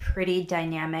like a pretty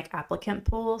dynamic applicant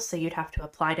pool. So you'd have to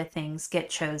apply to things, get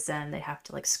chosen. They'd have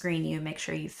to like screen you, make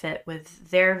sure you fit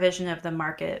with their vision of the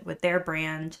market, with their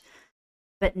brand.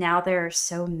 But now there are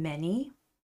so many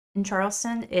in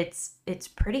Charleston. It's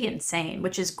pretty insane,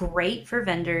 which is great for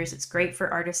vendors. It's great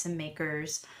for artists and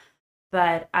makers.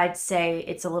 But I'd say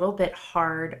it's a little bit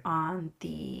hard on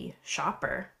the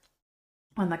shopper,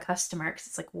 on the customer, because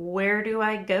it's like, where do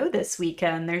I go this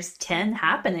weekend? There's 10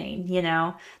 happening,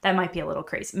 that might be a little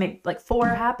crazy. Maybe like 4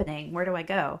 happening. Where do I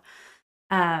go?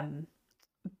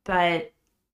 But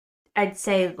I'd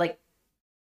say like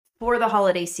for the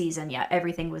holiday season,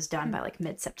 everything was done by like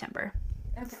mid-September.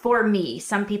 Okay. For me,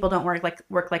 some people don't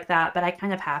work like that, but I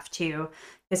kind of have to,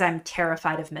 because I'm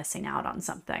terrified of missing out on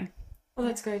something. Well,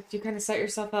 that's good. You kind of set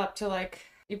yourself up to like,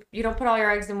 you don't put all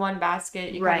your eggs in one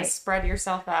basket. You kind of spread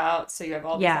yourself out, so you have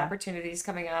all these opportunities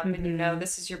coming up, and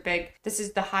this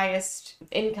is the highest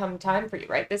income time for you,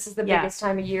 right? This is the biggest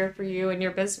time of year for you and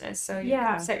your business. So you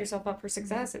set yourself up for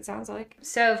success, it sounds like.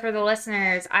 So for the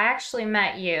listeners, I actually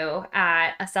met you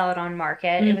at a Celadon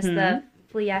market. It was the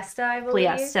Fiesta, I believe.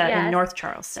 Fiesta in North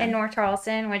Charleston. In North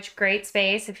Charleston, which great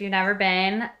space if you've never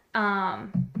been.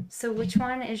 So which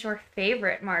one is your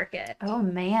favorite market? Oh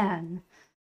man.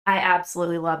 I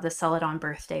absolutely love the Celadon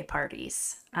birthday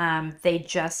parties. They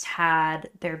just had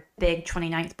their big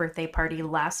 29th birthday party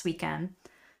last weekend.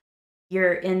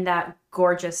 You're in that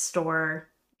gorgeous store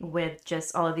with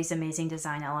just all of these amazing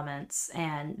design elements,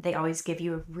 and they always give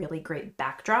you a really great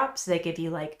backdrop. So they give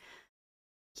you like,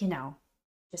 you know,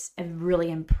 just a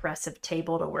really impressive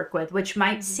table to work with, which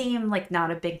might seem like not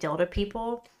a big deal to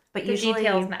people, but The usually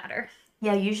details matter.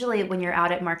 Yeah, usually when you're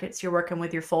out at markets, you're working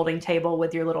with your folding table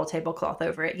with your little tablecloth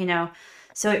over it, you know?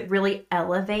 So it really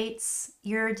elevates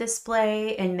your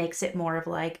display and makes it more of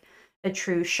like a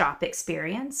true shop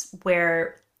experience,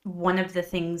 where one of the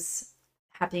things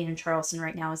happening in Charleston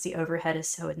right now is the overhead is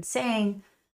so insane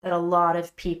that a lot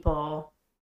of people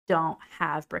don't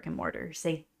have brick and mortars.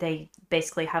 They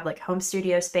basically have like home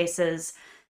studio spaces,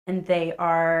 and they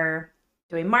are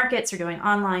doing markets or doing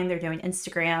online, they're doing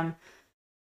Instagram.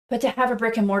 But to have a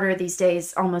brick and mortar these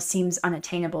days almost seems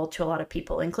unattainable to a lot of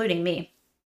people, including me.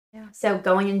 Yeah. So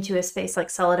going into a space like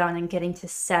Celadon and getting to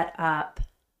set up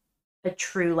a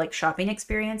true like shopping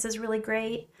experience is really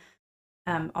great.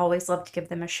 Always love to give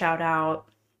them a shout out.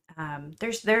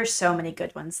 There's so many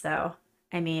good ones though.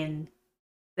 I mean,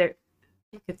 there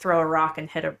you could throw a rock and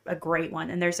hit a great one.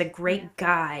 And there's a great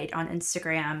guide on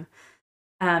Instagram.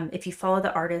 If you follow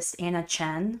the artist Anna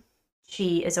Chen,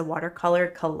 she is a watercolor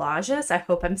collagist. I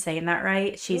hope I'm saying that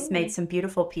right. She's made some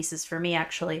beautiful pieces for me,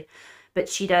 actually. But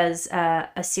she does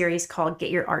a series called Get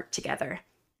Your Art Together.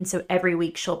 And so every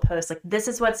week she'll post, like, this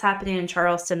is what's happening in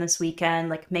Charleston this weekend.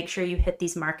 Like, make sure you hit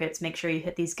these markets. Make sure you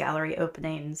hit these gallery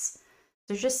openings.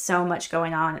 There's just so much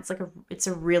going on. It's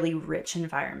a really rich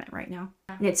environment right now.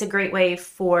 And it's a great way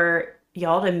for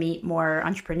y'all to meet more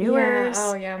entrepreneurs. Yeah.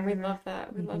 Oh, yeah. We love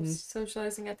that. We love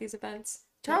socializing at these events.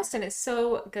 Charleston is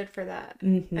so good for that. I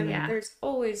mean, there's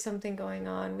always something going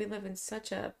on. We live in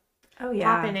such a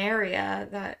poppin' area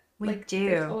that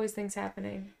there's always things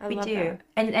happening. I love that.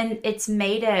 And it's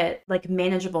made it like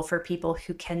manageable for people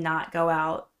who cannot go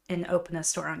out and open a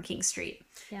store on King Street.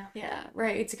 Yeah. Yeah,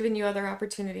 right. It's giving you other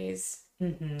opportunities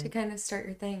to kind of start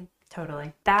your thing.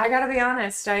 Totally. I gotta be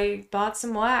honest, I bought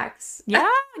some wax. Yeah,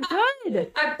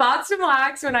 good. I bought some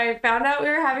wax when I found out we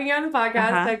were having you on the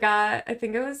podcast. I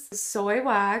think it was soy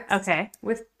wax. Okay.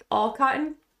 With all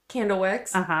cotton candle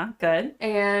wicks. Good.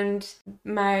 And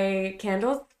my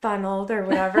candles funneled or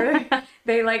whatever.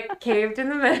 They like caved in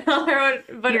the middle,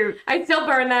 but I still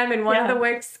burned them, and one of the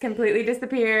wicks completely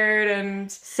disappeared. And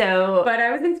but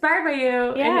I was inspired by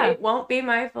you, and it won't be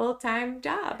my full-time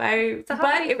job. But it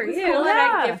was cool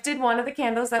that I gifted one of the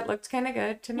candles that looked kind of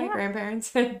good to my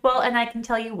grandparents. Well, and I can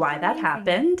tell you why that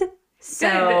happened.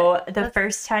 So the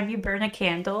first time you burn a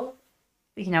candle,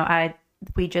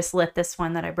 we just lit this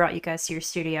one that I brought you guys to your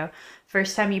studio.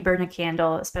 First time you burn a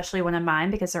candle, especially one of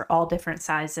mine, because they're all different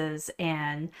sizes,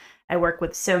 and I work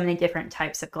with so many different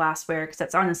types of glassware, because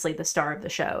that's honestly the star of the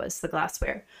show is the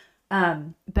glassware.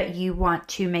 But you want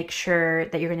to make sure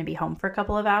that you're going to be home for a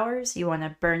couple of hours. You want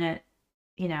to burn it,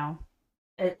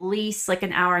 at least like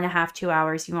an hour and a half, 2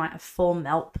 hours. You want a full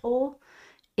melt pool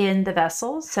in the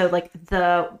vessel. So like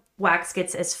the wax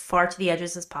gets as far to the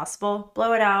edges as possible,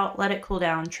 blow it out, let it cool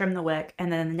down, trim the wick,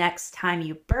 and then the next time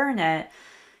you burn it,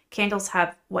 candles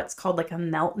have what's called like a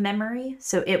melt memory,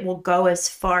 so it will go as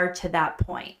far to that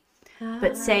point.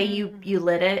 But say you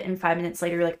lit it and 5 minutes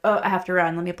later you're like, oh, I have to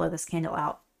run, let me blow this candle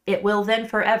out. It will then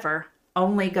forever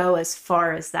only go as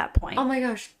far as that point. Oh my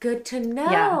gosh, good to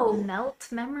know. Yeah. Melt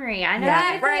memory. I know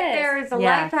that right there is a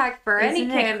life hack for any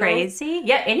candle. Isn't it crazy?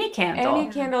 Yeah, any candle.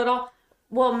 Any candle at all.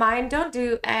 Well, mine don't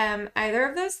do either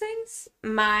of those things.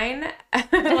 Mine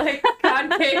like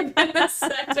concave in the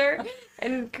center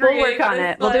and we'll work on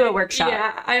it. We'll do a workshop.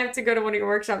 Yeah, I have to go to one of your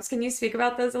workshops. Can you speak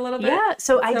about those a little bit? Yeah,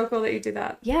 so it's so cool that you do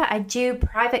that. Yeah, I do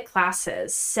private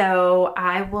classes. So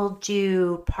I will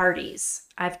do parties.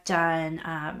 I've done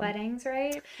weddings,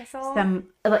 right?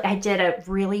 I did a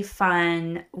really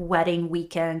fun wedding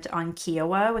weekend on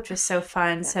Kiowa, which was so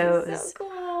fun. So it was,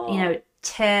 cool.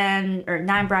 10 or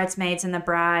 9 bridesmaids and the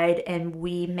bride, and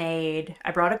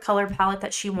I brought a color palette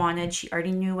that she wanted. She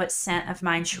already knew what scent of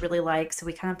mine she really liked, so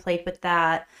we kind of played with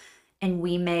that, and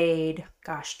we made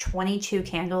 22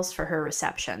 candles for her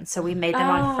reception. So we made them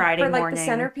on Friday morning.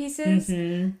 The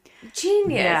centerpieces.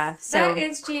 Genius. Yeah, so that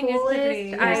is genius.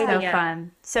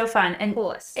 So fun and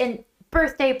coolest. And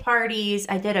birthday parties.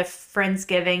 I did a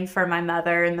Friendsgiving for my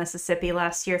mother in Mississippi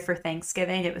last year for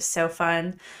Thanksgiving. It was so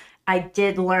fun. I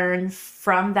did learn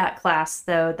from that class,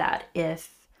 though, that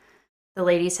if the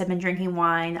ladies have been drinking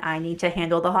wine, I need to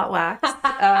handle the hot wax.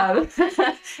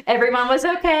 Everyone was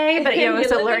okay, but it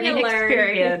was a learning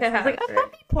experience. I was like,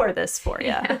 let me pour this for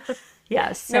you.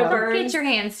 Yeah, so no burns. Get your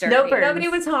hands dirty. No burns. Nobody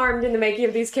was harmed in the making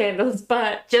of these candles,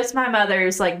 but just my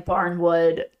mother's like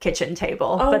barnwood kitchen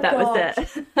table, but that was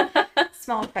it.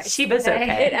 Small price. She was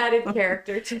okay. it added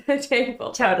character to the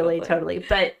table. Totally.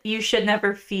 But you should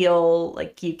never feel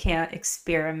like you can't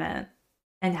experiment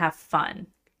and have fun,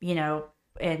 you know,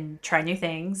 and try new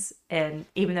things. And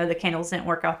even though the candles didn't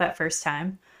work out that first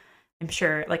time, I'm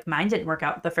sure like mine didn't work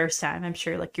out the first time. I'm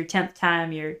sure like your 10th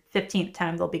time, your 15th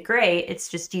time, they'll be great. It's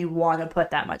just, do you want to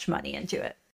put that much money into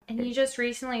it? And you just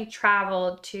recently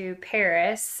traveled to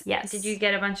Paris. Yes. Did you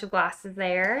get a bunch of glasses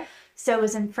there? So I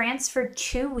was in France for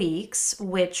 2 weeks,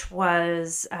 which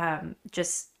was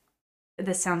just,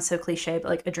 this sounds so cliche, but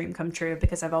like a dream come true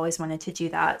because I've always wanted to do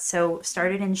that. So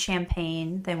started in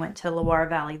Champagne, then went to Loire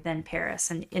Valley, then Paris,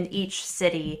 and in each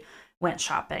city went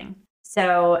shopping.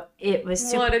 So it was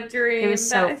super, what a dream. it was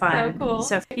so fun. So cool.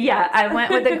 So yeah, I went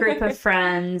with a group of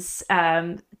friends,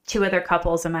 2 other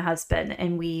couples and my husband,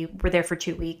 and we were there for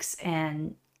 2 weeks.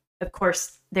 And of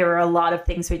course, there were a lot of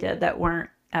things we did that weren't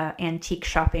antique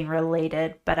shopping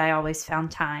related, but I always found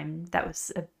time. That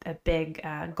was a big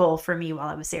goal for me while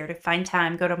I was there, to find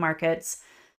time, go to markets,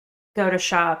 go to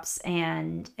shops,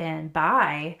 and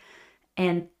buy.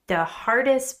 And the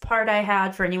hardest part I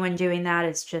had for anyone doing that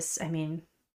is just, I mean,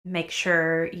 make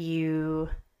sure you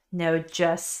know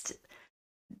just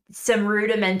some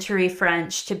rudimentary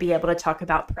French to be able to talk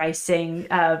about pricing,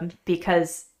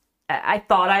 because I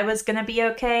thought I was going to be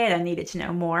okay and I needed to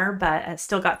know more, but I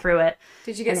still got through it.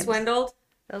 Did you get swindled?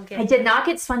 I did not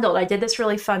get swindled. I did this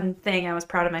really fun thing. I was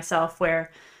proud of myself,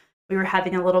 where we were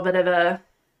having a little bit of a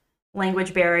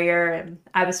language barrier, and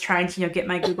I was trying to, get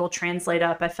my Google Translate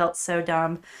up. I felt so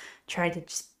dumb trying to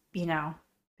just, be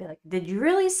like, did you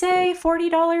really say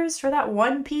 $40 for that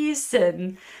one piece?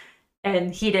 And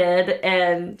he did.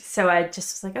 And so I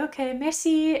just was like, okay,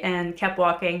 merci, and kept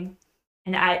walking.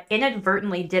 And I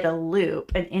inadvertently did a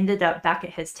loop and ended up back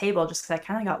at his table just because I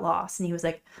kind of got lost. And he was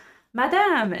like,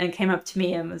 Madame, and came up to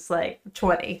me and was like,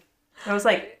 20. I was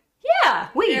like, yeah,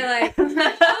 we. You're like,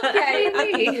 okay, I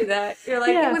can do that. You're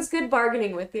like, it was good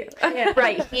bargaining with you. Yeah.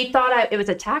 Right. He thought it was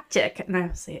a tactic. And I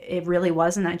was like, it really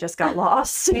wasn't. I just got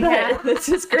lost. But this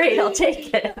is great. I'll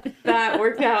take it. That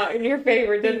worked out in your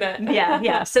favor, didn't it?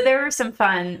 Yeah. So there were some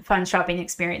fun shopping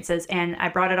experiences. And I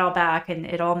brought it all back, and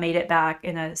it all made it back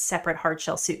in a separate hard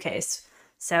shell suitcase.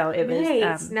 So it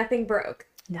was... nothing broke.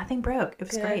 Nothing broke. It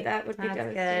was great. That would be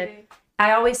devastating.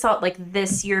 I always thought like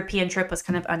this European trip was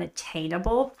kind of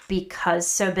unattainable because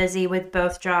so busy with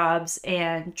both jobs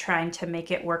and trying to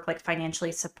make it work, like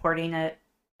financially supporting a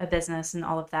business and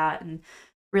all of that. And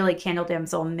really Candle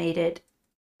Damsel made it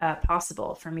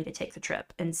possible for me to take the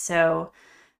trip. And so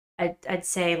I'd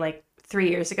say like 3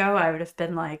 years ago, I would have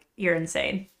been like, you're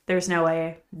insane. There's no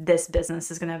way this business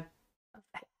is going to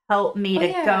help me to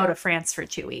go to France for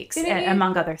 2 weeks,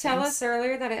 among other things. Tell us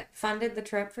earlier that it funded the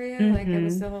trip for you. Mm-hmm. Like it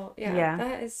was the whole,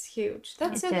 that is huge.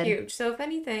 That's huge. So if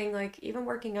anything, like even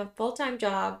working a full-time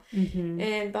job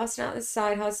and busting out this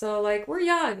side hustle, like we're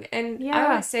young. And I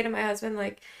always say to my husband,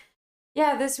 like,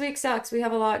 yeah, this week sucks. We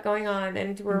have a lot going on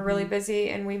and we're really busy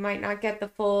and we might not get the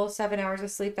full 7 hours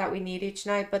of sleep that we need each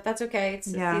night, but that's okay. It's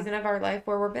the season of our life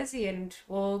where we're busy and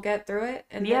we'll get through it,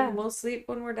 and then we'll sleep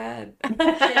when we're dead.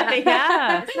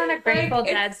 It's not a Grateful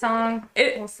Dead song.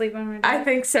 We'll sleep when we're dead. I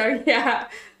think so, yeah.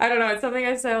 I don't know. It's something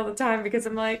I say all the time because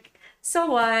I'm like, so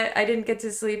what? I didn't get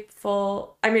to sleep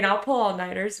full. I mean, I'll pull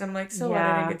all-nighters and I'm like, so what?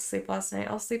 I didn't get to sleep last night.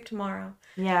 I'll sleep tomorrow.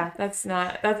 Yeah. That's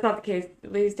not the case.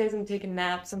 These days I'm taking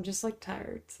naps. I'm just like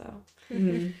tired, so.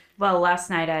 Well,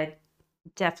 last night I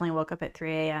definitely woke up at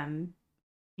 3 a.m.,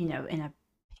 in a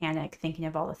panic, thinking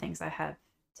of all the things I have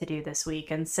to do this week.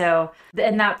 And so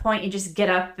at that point you just get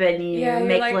up and you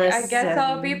make like, lists. I guess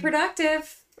I'll be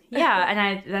productive.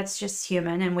 And that's just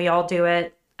human and we all do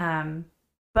it.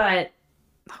 But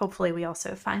hopefully we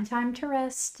also find time to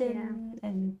rest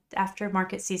and after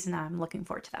market season, I'm looking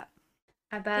forward to that.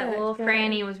 I bet little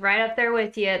Franny was right up there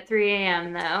with you at 3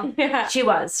 a.m. though. Yeah. She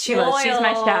was. She's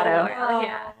my shadow.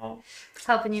 Yeah.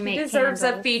 Helping you make deserves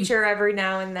candles. A feature every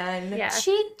now and then. Yeah.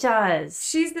 She does.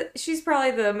 She's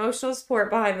probably the emotional support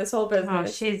behind this whole business.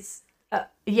 Oh, she's but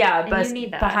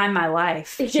behind my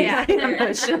life. She's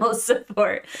emotional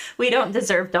support. We don't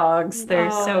deserve dogs. They're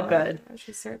so good.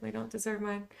 She certainly don't deserve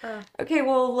mine. Okay,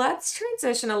 well, let's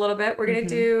transition a little bit. We're going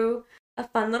to do a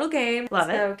fun little game. Love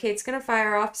it. So Kate's going to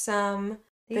fire off some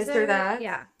this or that.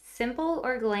 Yeah. Simple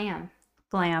or glam?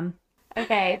 Glam.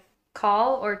 Okay.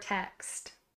 Call or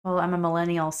text? Well, I'm a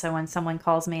millennial, so when someone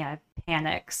calls me, I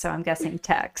panic. So I'm guessing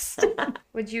text.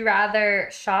 Would you rather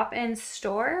shop in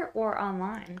store or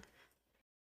online?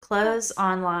 Clothes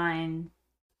online,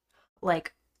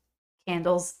 like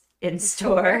candles in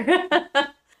store.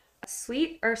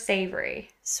 Sweet or savory?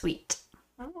 Sweet.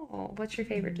 Oh, what's your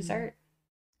favorite dessert?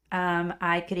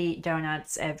 I could eat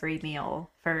donuts every meal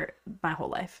for my whole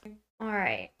life. All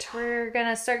right, we're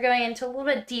gonna start going into a little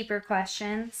bit deeper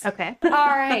questions. Okay. All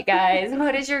right, guys,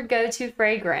 what is your go-to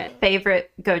fragrance?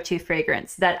 Favorite go-to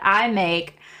fragrance that I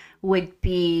make would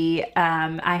be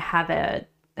I have a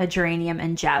geranium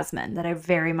and jasmine that I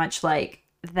very much like.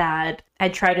 That I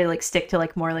try to like stick to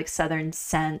like more like southern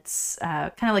scents,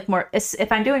 kind of like more.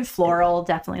 If I'm doing floral,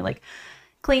 definitely like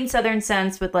clean southern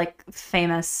scents with like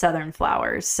famous southern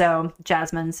flowers. So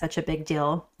jasmine's such a big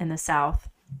deal in the South.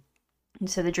 And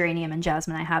so the geranium and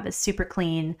jasmine I have is super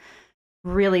clean,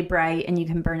 really bright, and you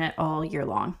can burn it all year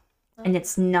long. And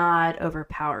it's not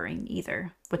overpowering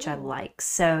either, which I like.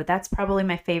 So that's probably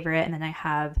my favorite. And then I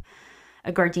have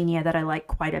a gardenia that I like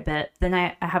quite a bit. Then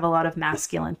I have a lot of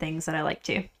masculine things that I like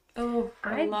too. Oh,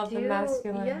 I love the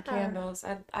masculine yeah. candles.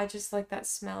 I just like that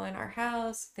smell in our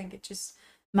house. I think it just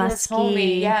Musky. feels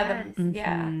homey. Yeah, Yes.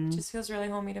 yeah, Mhm. it just feels really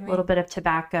homey to me. A little bit of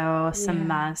tobacco, some Yeah.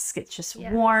 musk. It's just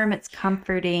Yes. warm. It's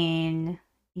comforting.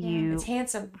 It's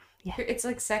handsome. Yeah. It's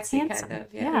like sexy handsome. kind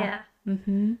of. Yeah. Yeah.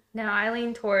 Mm-hmm. No, I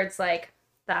lean towards like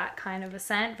that kind of a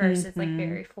scent versus like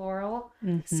very floral,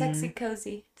 Sexy,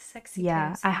 cozy. sexy. Yeah,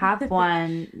 taste. I have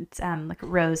one. It's like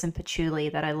rose and patchouli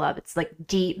that I love. It's like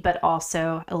deep, but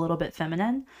also a little bit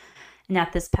feminine. And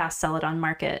at this past Celadon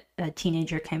market, a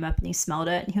teenager came up and he smelled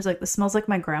it, and he was like, "This smells like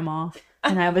my grandma."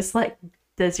 And I was like,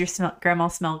 "Does your grandma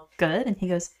smell good?" And he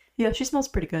goes, "Yeah, she smells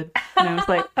pretty good." And I was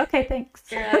like, "Okay, thanks."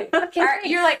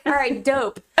 You're like, all right,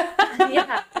 dope.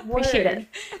 Yeah, Appreciate it.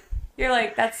 You're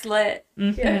like, that's lit.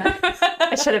 Yeah.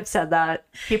 I should have said that.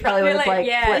 He probably would You're have like, like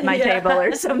yeah, flipped my yeah. table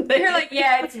or something. You're like,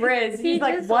 yeah, it's Riz. He He's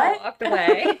like, just what? walked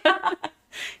away.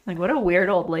 Like, what a weird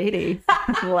old lady.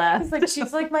 Left. He's like,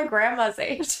 she's like my grandma's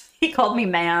age. He called me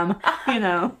ma'am, you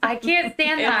know. I can't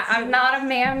stand that. I'm not a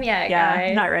ma'am yet, Yeah,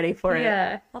 guys. not ready for it.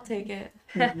 Yeah. I'll take it.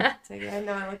 Mm-hmm. I'll take it. I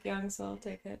know I look young, so I'll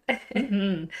take it.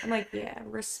 Mhm. I'm like, yeah,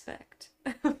 respect.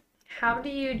 How do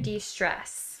you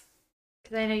de-stress?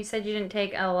 Because I know you said you didn't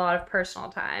take a lot of personal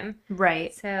time.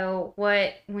 Right. So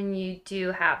when you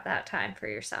do have that time for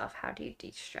yourself, how do you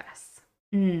de-stress?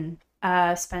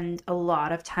 Spend a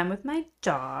lot of time with my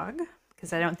dog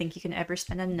because I don't think you can ever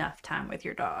spend enough time with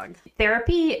your dog.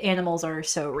 Therapy animals are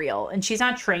so real, and she's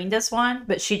not trained as one,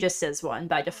 but she just is one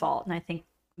by default. And I think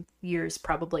yours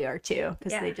probably are too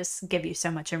because they just give you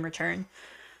so much in return.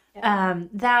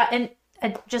 That and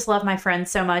I just love my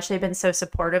friends so much. They've been so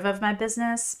supportive of my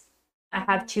business. I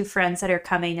have 2 friends that are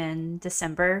coming in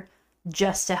December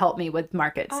just to help me with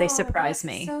markets. They surprised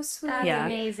me. So sweet. That's Yeah.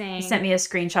 amazing. They sent me a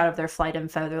screenshot of their flight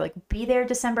info. They're like, be there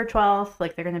December 12th.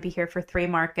 Like, they're going to be here for 3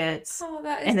 markets. Oh,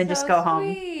 that is And then just go home.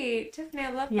 sweet. Tiffany, I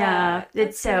love Yeah, that.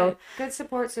 it's so- good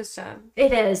support system.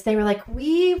 It is. They were like,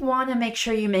 we want to make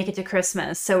sure you make it to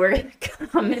Christmas. So we're going to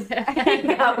come and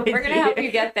hang out with We're gonna help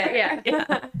you get there. Yeah.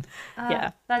 Yeah.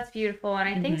 Yeah. That's beautiful. And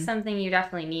I think something you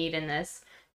definitely need in this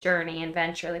journey and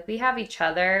venture, like we have each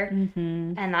other,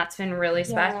 and that's been really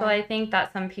special. I think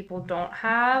that some people don't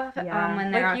have when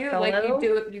they're Like on you, solo. like you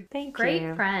do it. You, Thank Great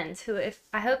you. friends who, if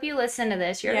I hope you listen to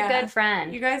this, you're Yeah. a good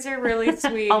friend. you guys are really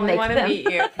sweet. I'll We make want to them. meet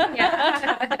you.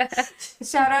 Yeah.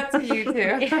 Shout out to you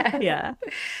too. Yeah. Yeah.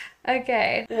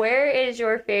 Okay. Where is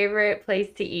your favorite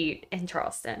place to eat in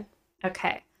Charleston?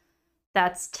 Okay.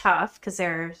 That's tough because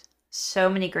there are so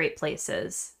many great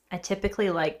places. I typically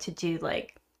like to do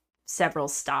like several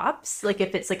stops. Like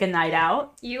if it's like a night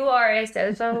out. You are a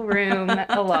social room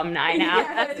alumni now.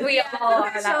 Yes, We yes, all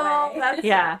are that way. that's-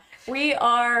 Yeah. We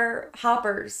are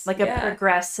hoppers. Like a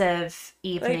progressive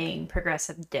evening,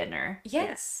 progressive dinner.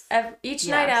 Yes. Each Yes.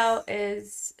 night out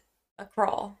is a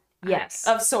crawl. Yes.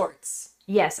 Of sorts.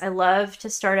 Yes, I love to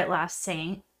start at Last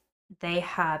Saint. They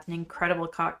have an incredible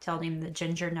cocktail named the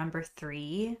Ginger Number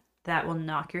 3 that will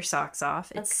knock your socks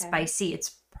off. It's Okay. spicy.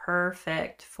 It's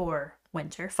perfect for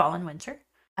winter, fall and winter.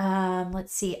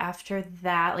 Let's see. After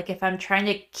that, like if I'm trying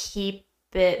to keep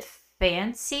it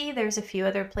fancy, there's a few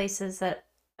places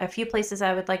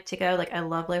I would like to go. Like I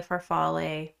love Le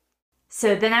Farfalle.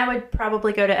 So then I would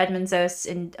probably go to Edmond's Oast,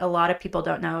 and a lot of people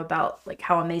don't know about like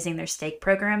how amazing their steak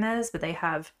program is, but they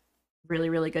have really,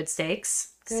 really good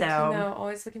steaks. Good so to know.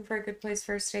 Always looking for a good place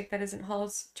for a steak that isn't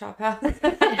Hall's Chop House.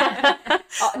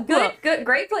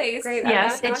 Great place. Great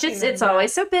yes, it's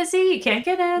always so busy. You can't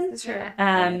get in. That's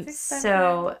true.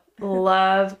 So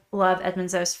love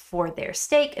Edmond's Oast for their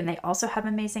steak, and they also have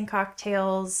amazing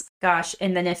cocktails. Gosh,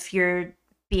 and then if you're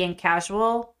being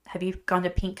casual, have you gone to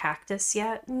Pink Cactus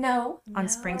yet? No. On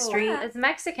Spring Street? It's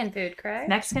Mexican food, correct?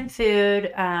 Mexican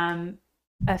food.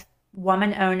 A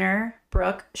woman owner,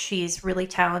 Brooke, she's really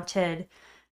talented.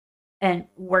 and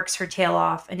works her tail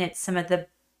off. And it's some of the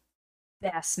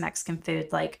best Mexican food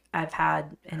like I've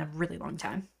had in a really long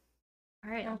time.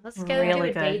 All right, let's go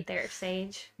Really do a date there,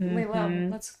 Sage. We will.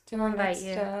 Let's do our next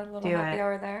little happy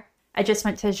hour there. I just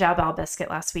went to Gammell Biscuit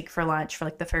last week for lunch for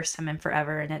like the first time in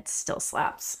forever, and it still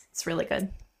slaps. It's really good.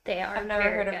 They are. I've never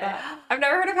heard of that. I've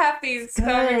never heard of half these, so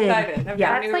I'm excited. I've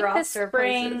got a new like roster the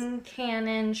Spring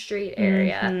Cannon Street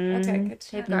area. Okay, good.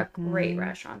 They've got great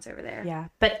restaurants over there. Yeah,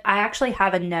 but I actually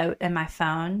have a note in my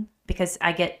phone because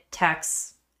I get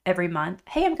texts every month.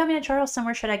 Hey, I'm coming to Charleston.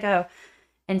 Where should I go?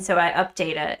 And so I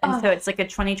update it. And so it's like a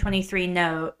 2023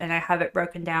 note, and I have it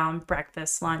broken down: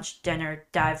 breakfast, lunch, dinner,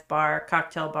 dive bar,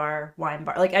 cocktail bar, wine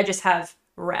bar. Like I just have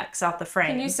recs off the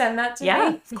frame. Can you send that to me? Yeah,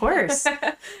 of course.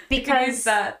 Because use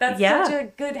that. That's such a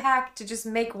good hack to just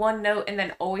make one note and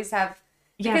then always have.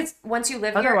 Because once you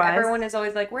live here, everyone is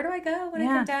always like, where do I go when I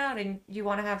come down? And you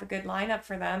want to have a good lineup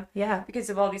for them. Yeah.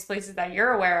 Because of all these places that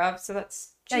you're aware of. So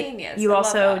that's genius. You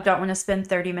also don't want to spend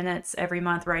 30 minutes every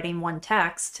month writing one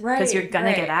text because you're going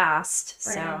to get asked.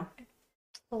 Right. So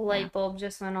the light bulb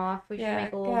just went off. We should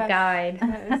make a little guide.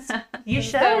 You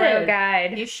should. Photo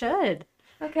guide. You should.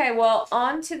 Okay, well,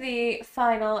 on to the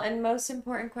final and most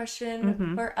important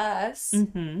question for us.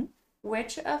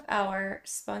 Which of our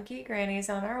spunky grannies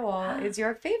on our wall is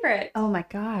your favorite? Oh my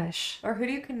gosh. Or who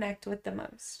do you connect with the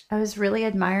most? I was really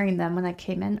admiring them when I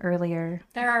came in earlier.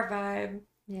 They're our vibe.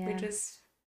 Yeah.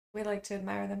 We like to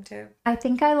admire them too. I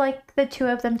think I like the two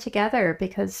of them together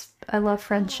because I love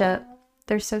friendship.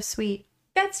 They're so sweet.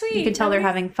 That's sweet. You can tell they're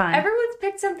having fun. Everyone's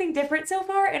picked something different so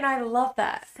far, and I love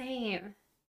that. Same.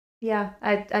 Yeah,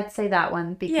 I'd say that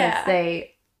one because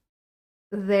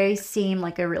they seem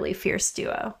like a really fierce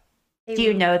duo. Do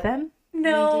you know them?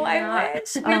 No, I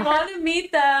wish. We want to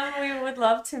meet them. We would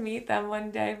love to meet them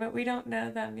one day, but we don't know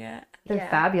them yet. They're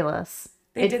fabulous.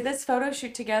 They did this photo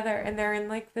shoot together, and they're in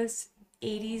like this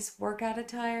 80s workout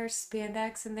attire,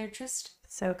 spandex, and they're just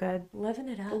so good. Living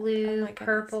it up. Blue,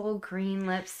 purple, green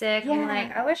lipstick. Yeah. I'm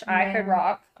like, I wish I could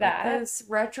rock that. Those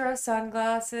retro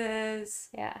sunglasses.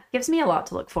 Yeah. Gives me a lot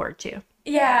to look forward to.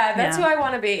 Yeah, that's who I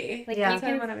want to be. Like, you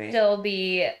can still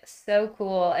be so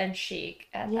cool and chic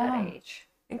at that age.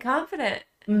 And confident.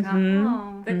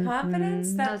 Mm-hmm. The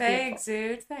confidence that they beautiful.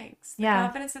 exude. Thanks. The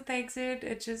confidence that they exude,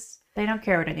 it just... They don't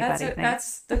care what anybody thinks.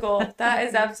 That's the goal. That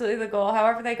is absolutely the goal.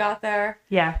 However they got there.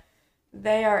 Yeah.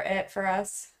 They are it for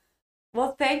us.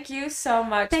 Well, thank you so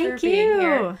much for being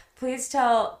here. Please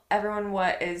tell everyone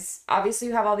what is... Obviously,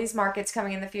 you have all these markets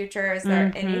coming in the future. Is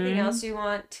there anything else you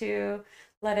want to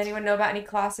let anyone know about? Any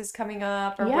classes coming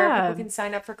up or where people can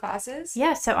sign up for classes?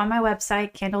 Yeah, so on my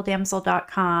website,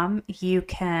 candledamsel.com, you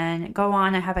can go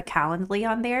on. I have a Calendly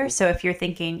on there. So if you're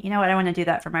thinking, you know what, I want to do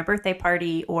that for my birthday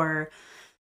party or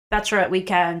bachelorette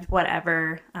weekend,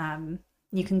 whatever,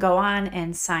 you can go on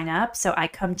and sign up. So I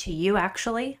come to you,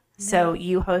 actually. So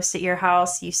you host at your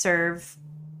house, you serve,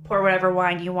 pour whatever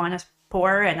wine you want to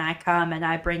pour, and I come and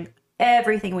I bring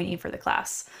everything we need for the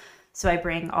class. So I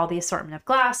bring all the assortment of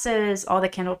glasses, all the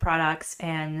candle products,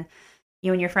 and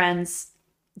you and your friends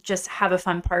just have a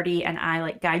fun party, and I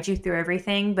like guide you through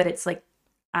everything. But it's like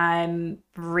I'm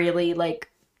really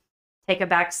like take a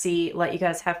back seat, let you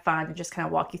guys have fun, and just kind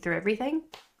of walk you through everything.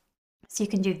 So you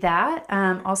can do that.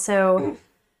 Also,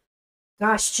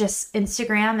 gosh, just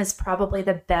Instagram is probably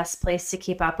the best place to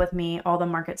keep up with me, all the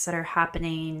markets that are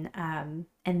happening. And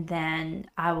then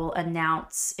I will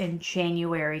announce in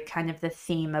January kind of the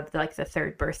theme of the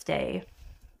third birthday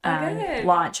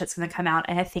launch that's going to come out.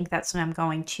 And I think that's when I'm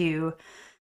going to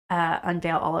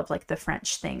unveil all of like the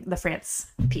France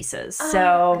pieces.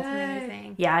 So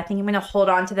yeah, I think I'm going to hold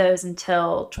on to those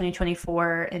until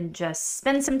 2024 and just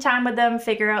spend some time with them,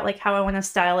 figure out like how I want to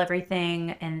style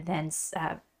everything, and then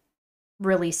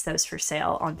release those for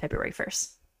sale on February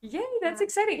 1st. Yay, that's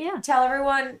exciting. Yeah. Tell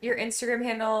everyone your Instagram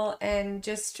handle and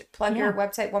just plug your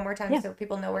website one more time so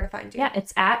people know where to find you. Yeah,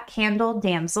 it's at Candle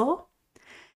Damsel.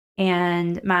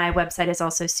 And my website is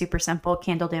also super simple,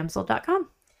 candledamsel.com.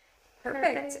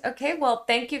 Perfect. Okay, well,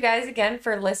 thank you guys again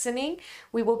for listening.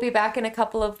 We will be back in a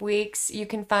couple of weeks. You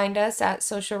can find us at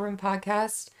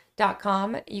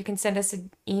socialroompodcast.com. You can send us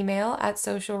an email at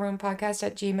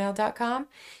socialroompodcast@gmail.com.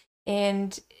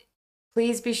 And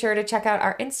please be sure to check out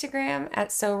our Instagram at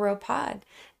SoRoPod.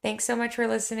 Thanks so much for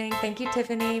listening. Thank you,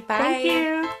 Tiffany. Bye. Thank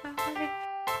you. Bye.